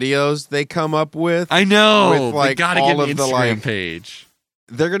viral videos they come up with. I know. With, like, they got to get an Instagram page.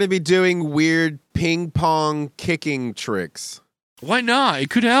 They're going to be doing weird ping pong kicking tricks. Why not? It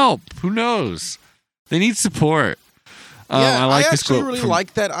could help. Who knows? They need support. Yeah, I actually really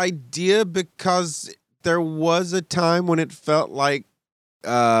like that idea because there was a time when it felt like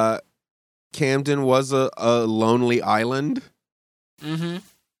Camden was a lonely island. Mm-hmm.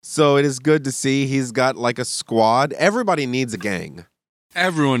 So it is good to see he's got like a squad. Everybody needs a gang.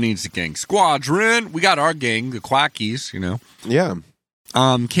 Everyone needs a gang. Squadron. We got our gang, the Quackies, Yeah.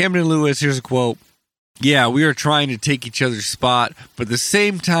 Camden Lewis, here's a quote. Yeah, we are trying to take each other's spot, but at the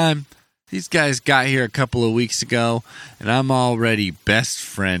same time, these guys got here a couple of weeks ago, and I'm already best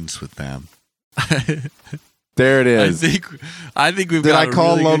friends with them. There it is. I think we've Did got I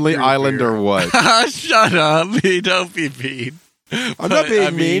call really Lonely good Island here. or what? Shut up. Don't be mean. I'm not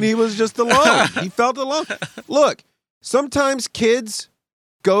being mean. He was just alone. He felt alone. Look, sometimes kids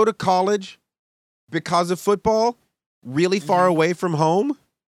go to college because of football really far away from home.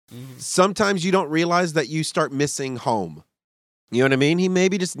 Sometimes you don't realize that you start missing home. You know what I mean? He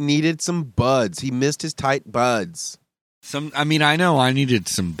maybe just needed some buds. He missed his tight buds. I know I needed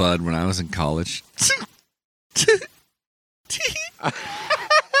some bud when I was in college. I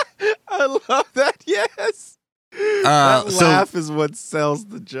love that. Yes. That laugh is what sells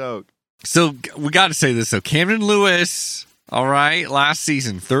the joke. So we got to say this, though. Camden Lewis, all right, last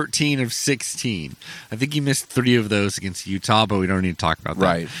season, 13 of 16. I think he missed 3 of those against Utah, but we don't need to talk about that.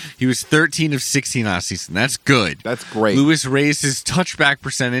 Right. He was 13 of 16 last season. That's good. That's great. Lewis raised his touchback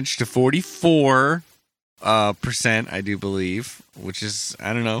percentage to 44%, I do believe, which is,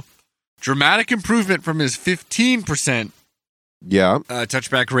 I don't know, dramatic improvement from his 15%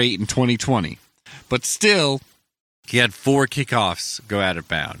 touchback rate in 2020. But still, he had 4 kickoffs go out of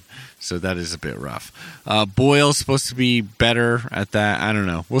bounds. So that is a bit rough. Boyle's supposed to be better at that. I don't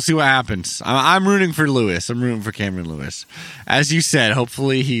know. We'll see what happens. I'm rooting for Lewis. I'm rooting for Cameron Lewis. As you said,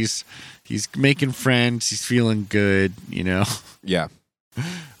 hopefully he's making friends. He's feeling good, Yeah.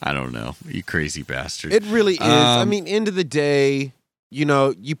 I don't know. You crazy bastard. It really is. I mean, end of the day,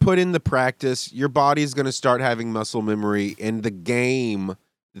 you put in the practice, your body's going to start having muscle memory, and the game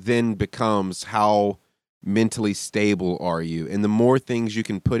then becomes how mentally stable are you. And the more things you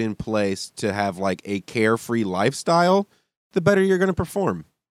can put in place to have like a carefree lifestyle, the better you're going to perform.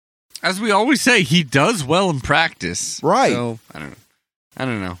 As we always say, he does well in practice. Right. So, I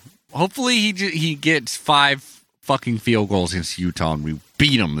don't know. Hopefully he gets 5 fucking field goals against Utah and we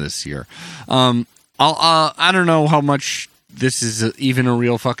beat him this year. I don't know how much this is even a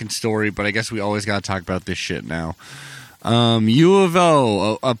real fucking story, but I guess we always got to talk about this shit now. U of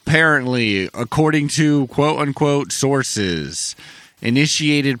O, apparently, according to quote-unquote sources,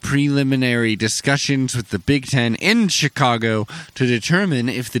 initiated preliminary discussions with the Big Ten in Chicago to determine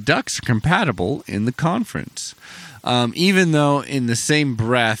if the Ducks are compatible in the conference. Even though in the same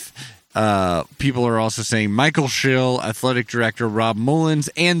breath, people are also saying Michael Schill, athletic director Rob Mullins,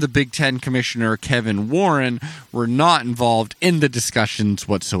 and the Big Ten commissioner Kevin Warren were not involved in the discussions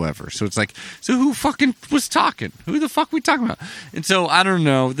whatsoever. So it's like, so who fucking was talking? Who the fuck we talking about? And so I don't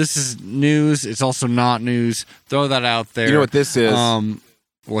know. This is news. It's also not news. Throw that out there. You know what this is?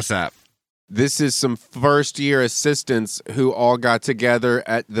 What's that? This is some first-year assistants who all got together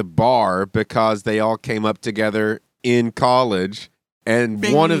at the bar because they all came up together in college. And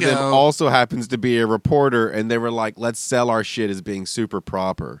Bingo. One of them also happens to be a reporter, and they were like, let's sell our shit as being super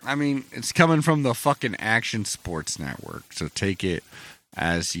proper. I mean, it's coming from the fucking Action Sports Network, so take it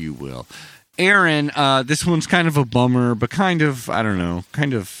as you will. Aaron, this one's kind of a bummer, but kind of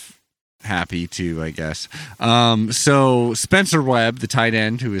happy too, I guess. So Spencer Webb, the tight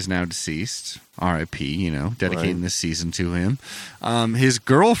end who is now deceased, R.I.P., dedicating this season to him. His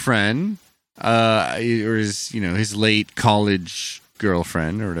girlfriend, or his late college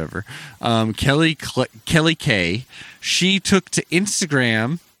girlfriend or whatever, Kelly Kay, she took to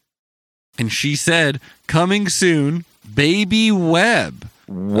Instagram and she said, coming soon, baby Webb.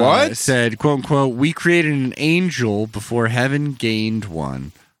 What? Said, quote unquote, we created an angel before heaven gained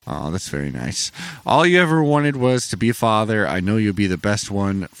one. Oh, that's very nice. All you ever wanted was to be a father. I know you'll be the best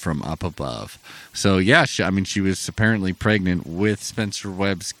one from up above. So yeah, she was apparently pregnant with Spencer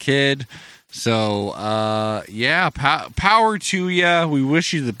Webb's kid. So, power to ya. We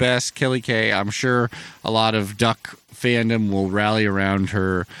wish you the best, Kelly Kay. I'm sure a lot of Duck fandom will rally around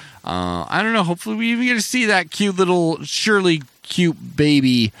her. I don't know. Hopefully we even get to see that surely cute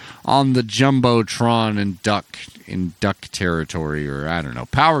baby on the Jumbotron in Duck territory, or I don't know.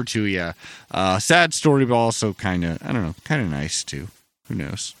 Power to ya. Sad story, but also kind of nice too. Who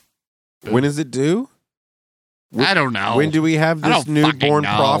knows? When is it due? I don't know. When do we have this newborn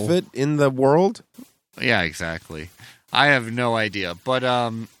prophet in the world? Yeah, exactly. I have no idea. But,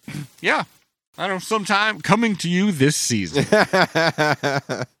 yeah. I don't know, sometime coming to you this season.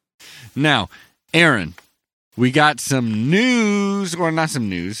 Now, Aaron, we got some news. Or not some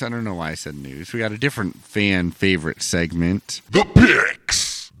news. I don't know why I said news. We got a different fan favorite segment. The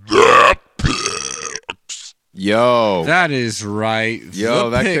picks. Yo. That is right. Yo, The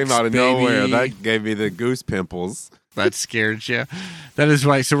that picks, came out of baby. nowhere. That gave me the goose pimples. That scared you. That is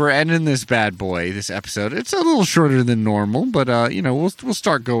right. So we're ending this bad boy, this episode. It's a little shorter than normal, but we'll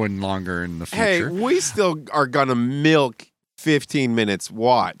start going longer in the Hey, future. we still are gonna milk 15 minutes.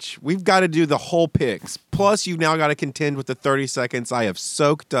 Watch. We've got to do the whole picks. Plus, you've now got to contend with the 30 seconds I have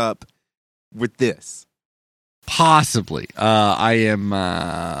soaked up with this. Possibly. I am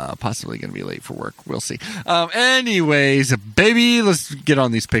possibly going to be late for work. We'll see. Anyways, baby, let's get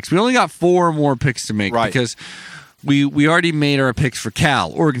on these picks. We only got 4 more picks to make because we already made our picks for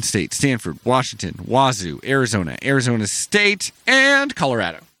Cal, Oregon State, Stanford, Washington, Wazoo, Arizona State, and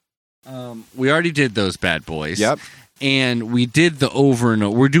Colorado. We already did those bad boys. Yep. And we did the over and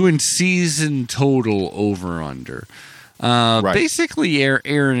over. We're doing season total over under. Basically,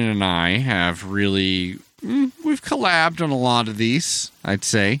 Aaron and I have really we've collabed on a lot of these. I'd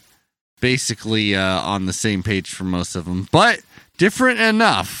say basically on the same page for most of them, but different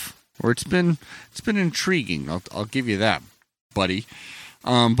enough where it's been intriguing. I'll give you that, buddy.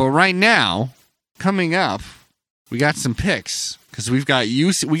 But right now, coming up, we got some picks. Because we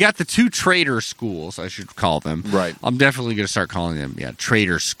got the 2 trader schools, I should call them. Right. I'm definitely going to start calling them,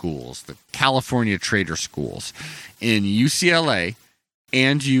 trader schools. The California trader schools in UCLA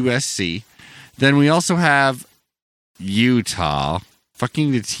and USC. Then we also have Utah,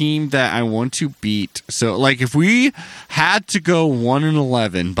 fucking the team that I want to beat. So, like, if we had to go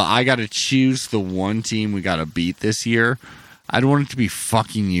 1-11, but I got to choose the one team we got to beat this year, I'd want it to be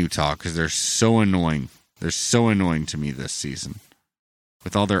fucking Utah because they're so annoying. They're so annoying to me this season.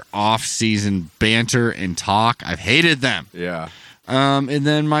 With all their off-season banter and talk, I've hated them. Yeah. And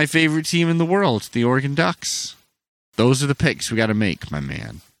then my favorite team in the world, the Oregon Ducks. Those are the picks we got to make, my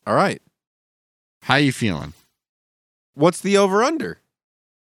man. All right. How you feeling? What's the over-under?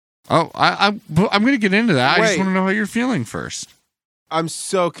 Oh, I'm going to get into that. I just Wait. want to know how you're feeling first. I'm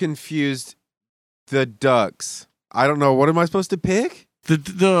so confused. The Ducks. I don't know. What am I supposed to pick?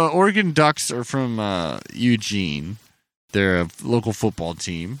 The Oregon Ducks are from Eugene. They're a local football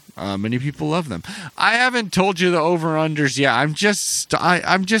team. Many people love them. I haven't told you the over-unders yet. I'm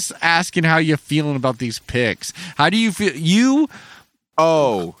just asking how you feeling about these picks. How do you feel? You,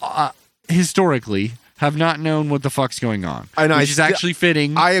 historically, have not known what the fuck's going on, which is actually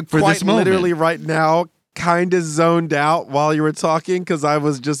fitting for this moment. Literally right now kind of zoned out while you were talking because I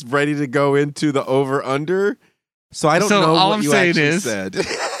was just ready to go into the over-under. So I don't know all what I'm you saying actually is, said.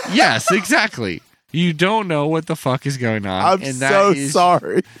 Yes, exactly. You don't know what the fuck is going on. I'm so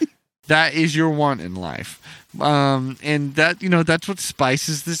sorry. That is your want in life. And that, that's what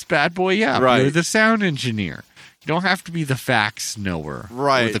spices this bad boy up. Right. You're the sound engineer. You don't have to be the facts knower.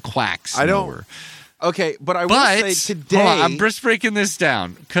 Right. Or the quacks I don't. knower. Okay, but I will say today. Hold on, I'm just breaking this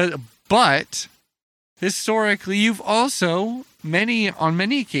down. But historically, you've also on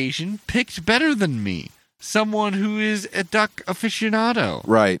many occasions picked better than me. Someone who is a duck aficionado,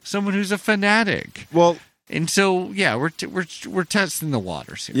 Right. Someone who's a fanatic. Well, and so we're testing the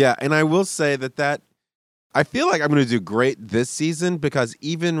waters here. yeah, and I will say that I feel like I'm going to do great this season because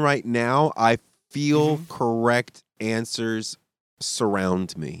even right now, I feel correct answers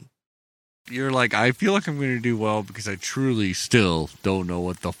surround me. You're like, I feel like I'm going to do well because I truly still don't know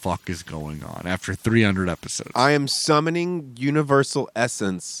what the fuck is going on after 300 episodes. I am summoning universal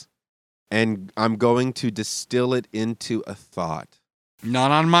essence, and I'm going to distill it into a thought.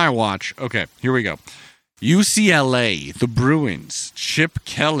 Not on my watch. Okay, here we go. UCLA, the Bruins, Chip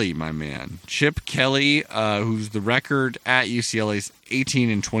Kelly, my man. Chip Kelly, who's the record at UCLA's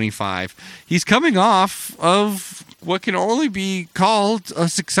 18-25. He's coming off of what can only be called a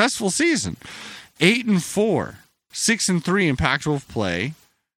successful season. 8-4, 6-3 in Pac-12 play.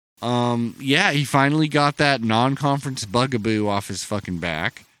 He finally got that non-conference bugaboo off his fucking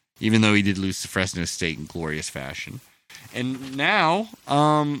back, even though he did lose to Fresno State in glorious fashion. And now,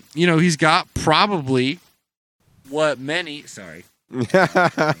 he's got probably what many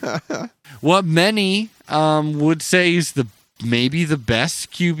would say is maybe the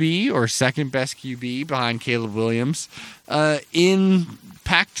best QB or second best QB behind Caleb Williams in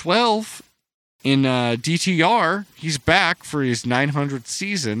Pac-12 in DTR. He's back for his 900th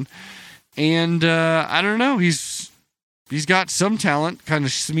season, and I don't know. He's got some talent kind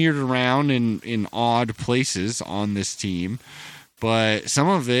of smeared around in odd places on this team, but some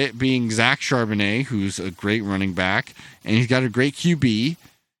of it being Zach Charbonnet, who's a great running back, and he's got a great QB.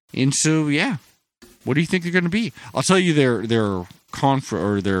 And so, yeah, what do you think they're going to be? I'll tell you their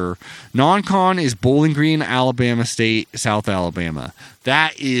non-con is Bowling Green, Alabama State, South Alabama.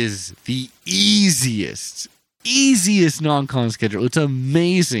 That is the easiest easiest non-con schedule. It's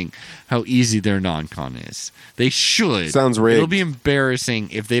amazing how easy their non-con is. They should. Sounds rigged. It'll be embarrassing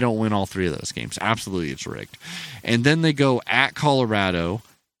if they don't win all 3 of those games. Absolutely, it's rigged. And then they go at Colorado,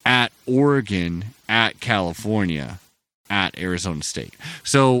 at Oregon, at California, at Arizona State.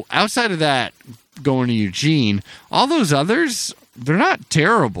 So outside of that, going to Eugene, all those others, they're not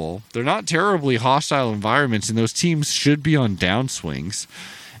terrible. They're not terribly hostile environments, and those teams should be on downswings.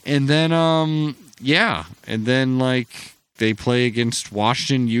 And then, and then like they play against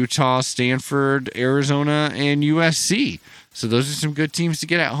Washington, Utah, Stanford, Arizona, and USC. So those are some good teams to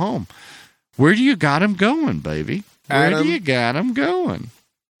get at home. Where do you got them going, baby? Where do you got them going?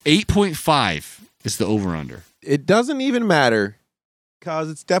 8.5 is the over-under. It doesn't even matter because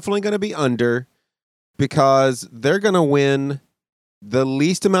it's definitely going to be under because they're going to win the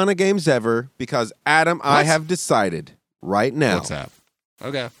least amount of games ever because, Adam, I have decided right now. What's that?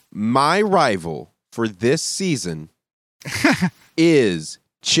 Okay. My rival for this season is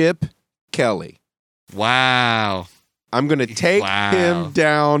Chip Kelly. Wow. I'm going to take him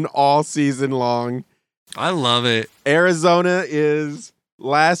down all season long. I love it. Arizona is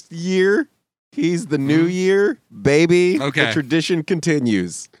last year. He's the new year, baby. Okay. The tradition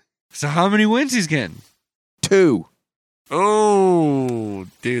continues. So how many wins he's getting? 2. Oh,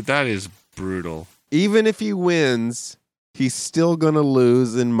 dude, that is brutal. Even if he wins, he's still going to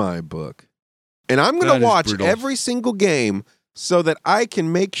lose in my book. And I'm going to watch every single game so that I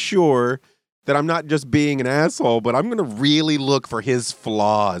can make sure that I'm not just being an asshole, but I'm going to really look for his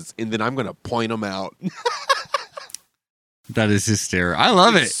flaws, and then I'm going to point them out. That is hysterical. I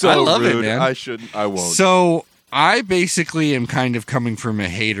love it. So I love rude. it, man. I won't. So I basically am kind of coming from a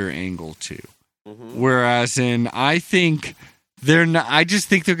hater angle too. Mm-hmm. Whereas I think they're not. I just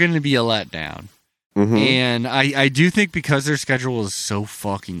think they're going to be a letdown. Mm-hmm. And I do think because their schedule is so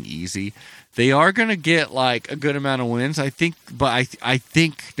fucking easy, they are going to get like a good amount of wins. I think, but I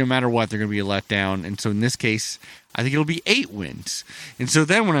think no matter what, they're going to be a letdown. And so in this case, I think it'll be 8 wins. And so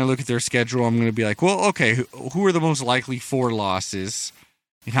then when I look at their schedule, I'm going to be like, well, okay, who are the most likely 4 losses?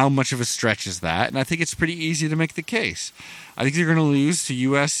 And how much of a stretch is that? And I think it's pretty easy to make the case. I think they're going to lose to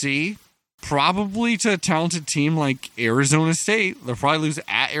USC, probably to a talented team like Arizona State. They'll probably lose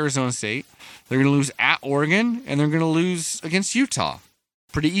at Arizona State. They're going to lose at Oregon, and they're going to lose against Utah.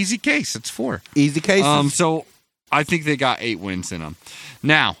 Pretty easy case. It's 4. Easy cases. So I think they got 8 wins in them.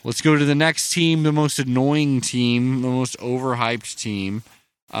 Now, let's go to the next team, the most annoying team, the most overhyped team.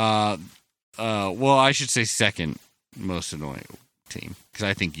 Well, I should say second most annoying team, because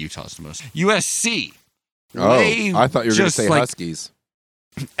I think Utah's the most. USC. I thought you were going to say Huskies.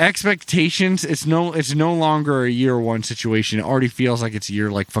 Expectations, it's no longer a year 1 situation. It already feels like it's year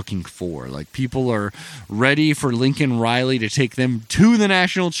like fucking 4. Like people are ready for Lincoln Riley to take them to the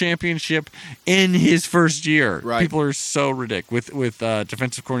national championship in his first year. Right. People are so ridiculous with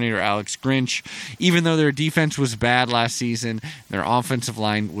defensive coordinator Alex Grinch. Even though their defense was bad last season, their offensive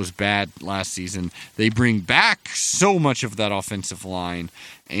line was bad last season. They bring back so much of that offensive line.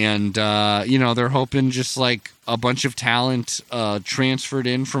 And, they're hoping just like a bunch of talent transferred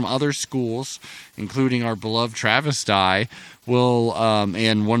in from other schools, including our beloved Travis Dye, will,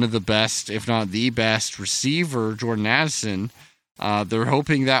 and one of the best, if not the best, receiver, Jordan Addison. They're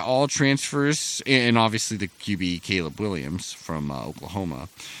hoping that all transfers, and obviously the QB, Caleb Williams from Oklahoma.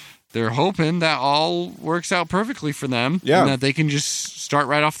 They're hoping that all works out perfectly for them, and that they can just start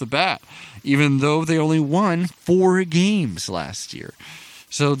right off the bat, even though they only won 4 games last year.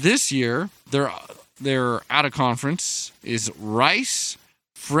 So this year, their out of conference is Rice,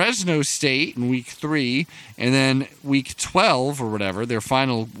 Fresno State in week 3, and then week 12 or whatever, their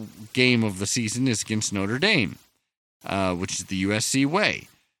final game of the season is against Notre Dame, which is the USC way.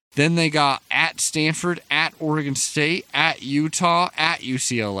 Then they got at Stanford, at Oregon State, at Utah, at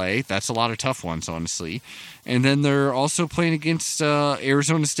UCLA. That's a lot of tough ones, honestly. And then they're also playing against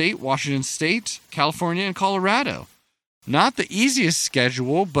Arizona State, Washington State, California, and Colorado. Not the easiest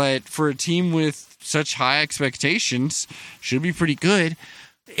schedule, but for a team with such high expectations, should be pretty good.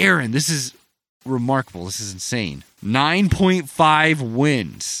 Aaron, this is remarkable. This is insane. 9.5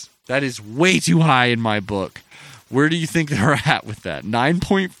 wins. That is way too high in my book. Where do you think they're at with that?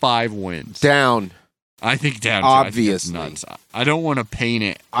 9.5 wins. Down. I think down. Obviously. I think that's nuts. I don't want to paint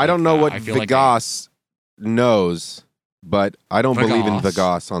it. I don't know what Vegas knows, but I don't believe in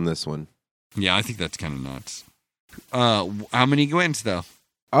Vegas on this one. Yeah, I think that's kind of nuts. How many wins though?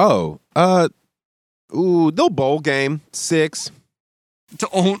 They'll bowl game 6.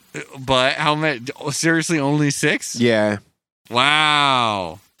 But how many? Seriously, only 6? Yeah.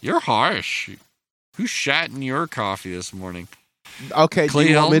 Wow, you're harsh. Who shat in your coffee this morning? Okay, do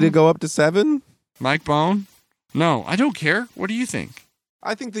you want me to go up to 7? Mike Bone? No, I don't care. What do you think?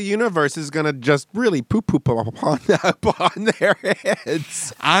 I think the universe is going to just really poop upon their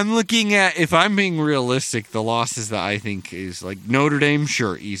heads. I'm looking at, if I'm being realistic, the losses that I think is like Notre Dame,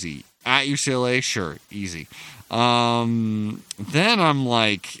 sure, easy. At UCLA, sure, easy. Then I'm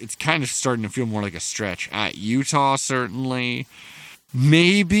like, it's kind of starting to feel more like a stretch. At Utah, certainly.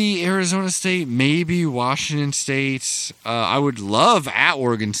 Maybe Arizona State, maybe Washington State. I would love at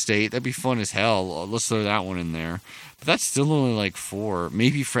Oregon State. That'd be fun as hell. Let's throw that one in there. But that's still only like 4.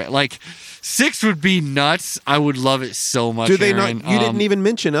 Maybe like 6 would be nuts. I would love it so much. Do they Aaron. not? You didn't even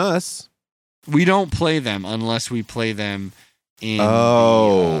mention us. We don't play them unless we play them in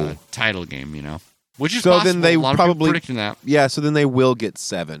the title game, which is so possible. Then they a lot probably of people predicting that. Yeah, so then they will get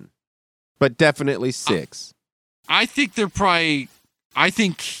 7, but definitely 6. I think they're probably. I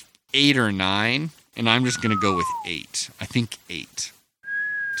think 8 or 9, and I'm just gonna go with 8. I think 8.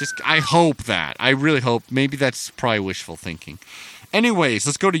 I hope that. I really hope. Maybe that's probably wishful thinking. Anyways,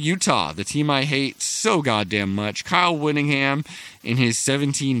 let's go to Utah, the team I hate so goddamn much. Kyle Whittingham, in his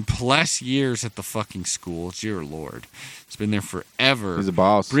 17-plus years at the fucking school, dear Lord, he's been there forever. He's a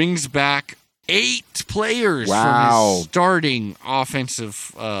boss. Brings back 8 players from his starting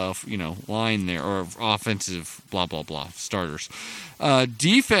offensive, line there, or offensive blah, blah, blah, starters.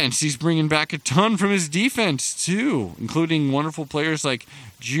 Defense, he's bringing back a ton from his defense, too, including wonderful players like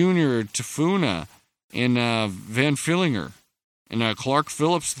Junior Tafuna and Van Fillinger and Clark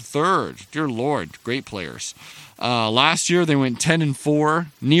Phillips III. Dear Lord, great players. Last year, they went 10-4,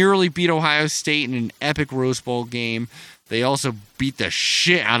 nearly beat Ohio State in an epic Rose Bowl game. They also beat the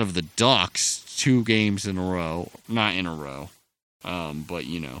shit out of the Ducks 2 games in a row. Not in a row, but,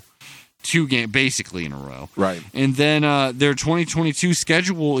 2 games basically in a row. Right. And then their 2022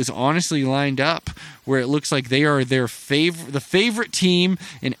 schedule is honestly lined up where it looks like they are the favorite team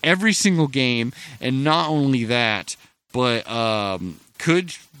in every single game. And not only that, but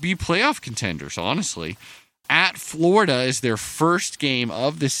could be playoff contenders, honestly. At Florida is their first game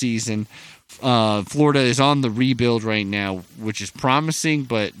of the season. Florida is on the rebuild right now, which is promising,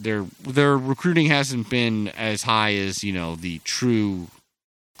 but their recruiting hasn't been as high as, the true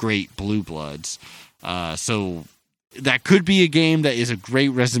great blue bloods. So that could be a game that is a great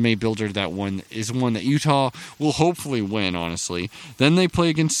resume builder. That one is one that Utah will hopefully win, honestly. Then they play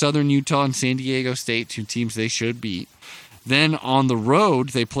against Southern Utah and San Diego State, 2 teams they should beat. Then on the road,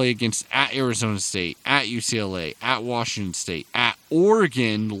 they play against at Arizona State, at UCLA, at Washington State, at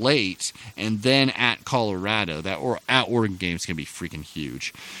Oregon late, and then at Colorado. At Oregon game is going to be freaking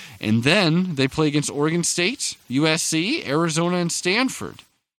huge. And then they play against Oregon State, USC, Arizona, and Stanford.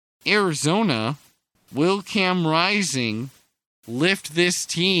 Arizona, will Cam Rising lift this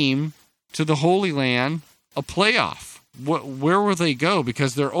team to the Holy Land, a playoff? Where will they go?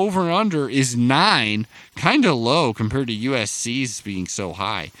 Because their over and under is 9, kind of low compared to USC's being so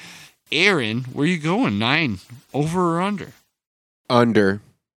high. Aaron, where you going? 9, over or under? Under.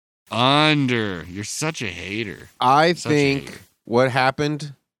 You're such a hater. I think what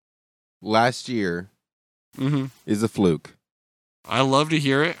happened last year is a fluke. I love to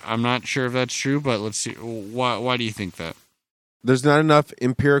hear it. I'm not sure if that's true, but let's see. Why do you think that? There's not enough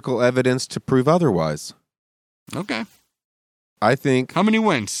empirical evidence to prove otherwise. Okay. I think... How many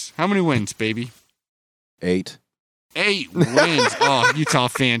wins? Baby? 8. 8 wins. Oh, Utah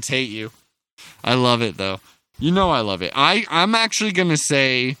fans hate you. I love it, though. I love it. I'm actually going to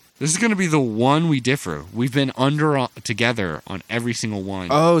say this is going to be the one we differ. We've been under together on every single one.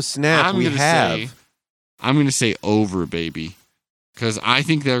 Oh, snap. I'm going to say over, baby. Because I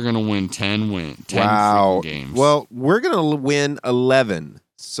think they're going to win 10 wow. games. Well, we're going to win 11.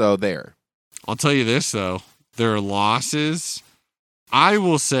 So there. I'll tell you this, though. Their losses, I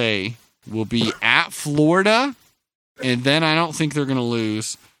will say, will be at Florida. And then I don't think they're going to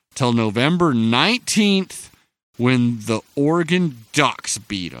lose till November 19th when the Oregon Ducks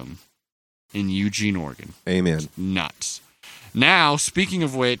beat them in Eugene, Oregon. Amen. It's nuts. Now, speaking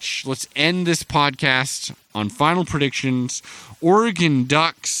of which, let's end this podcast on final predictions. Oregon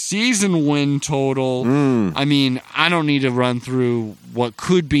Ducks season win total. I mean, I don't need to run through what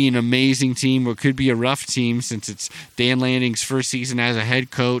could be an amazing team or could be a rough team since it's Dan Landing's first season as a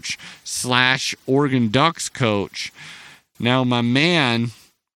head coach / Oregon Ducks coach. Now, my man,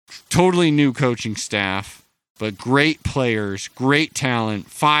 totally new coaching staff, but great players, great talent,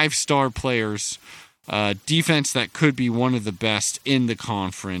 5-star players. Defense that could be one of the best in the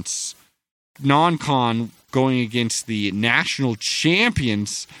conference. Non-con going against the national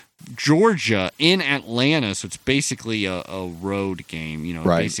champions, Georgia, in Atlanta. So it's basically a road game,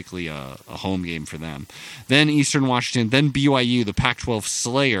 basically a home game for them. Then Eastern Washington, then BYU, the Pac-12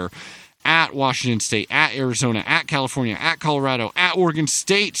 Slayer. at Washington State, at Arizona, at California, at Colorado, at Oregon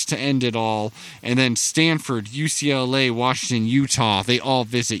State to end it all. And then Stanford, UCLA, Washington, Utah. They all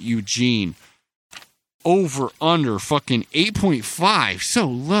visit Eugene. Over, under, fucking 8.5. So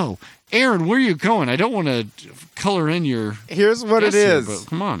low. Aaron, where are you going? I don't want to color in your... Here's what it is. But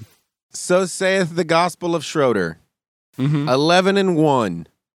come on. So saith the Gospel of Schroeder. 11-1.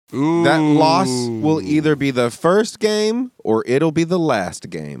 Ooh. That loss will either be the first game or it'll be the last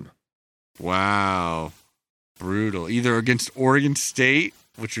game. Wow. Brutal. Either against Oregon State,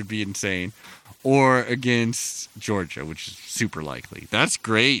 which would be insane, or against Georgia, which is super likely. That's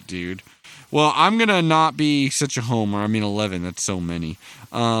great, dude. Well, I'm going to not be such a homer. I mean, 11. That's so many.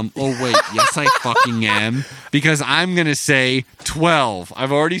 Oh, wait. Yes, I fucking am. Because I'm going to say 12.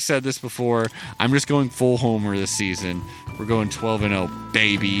 I've already said this before. I'm just going full homer this season. We're going 12-0,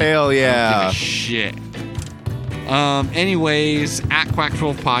 baby. Hell yeah. I don't give a shit. Anyways, at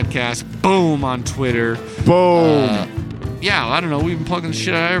Quack12 Podcast. Boom on Twitter. Boom. Yeah, I don't know. We've been plugging the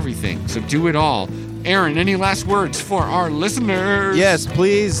shit out of everything. So do it all. Aaron, any last words for our listeners? Yes,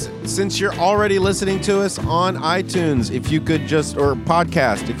 please. Since you're already listening to us on iTunes, if you could or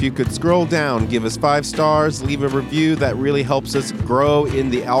podcast, if you could scroll down, give us 5 stars, leave a review. That really helps us grow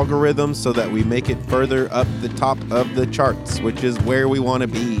in the algorithm so that we make it further up the top of the charts, which is where we want to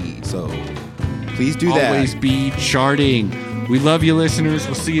be. So please do that. Always be charting. We love you, listeners.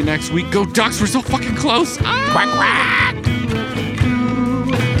 We'll see you next week. Go Ducks. We're so fucking close. Ah! Quack, quack.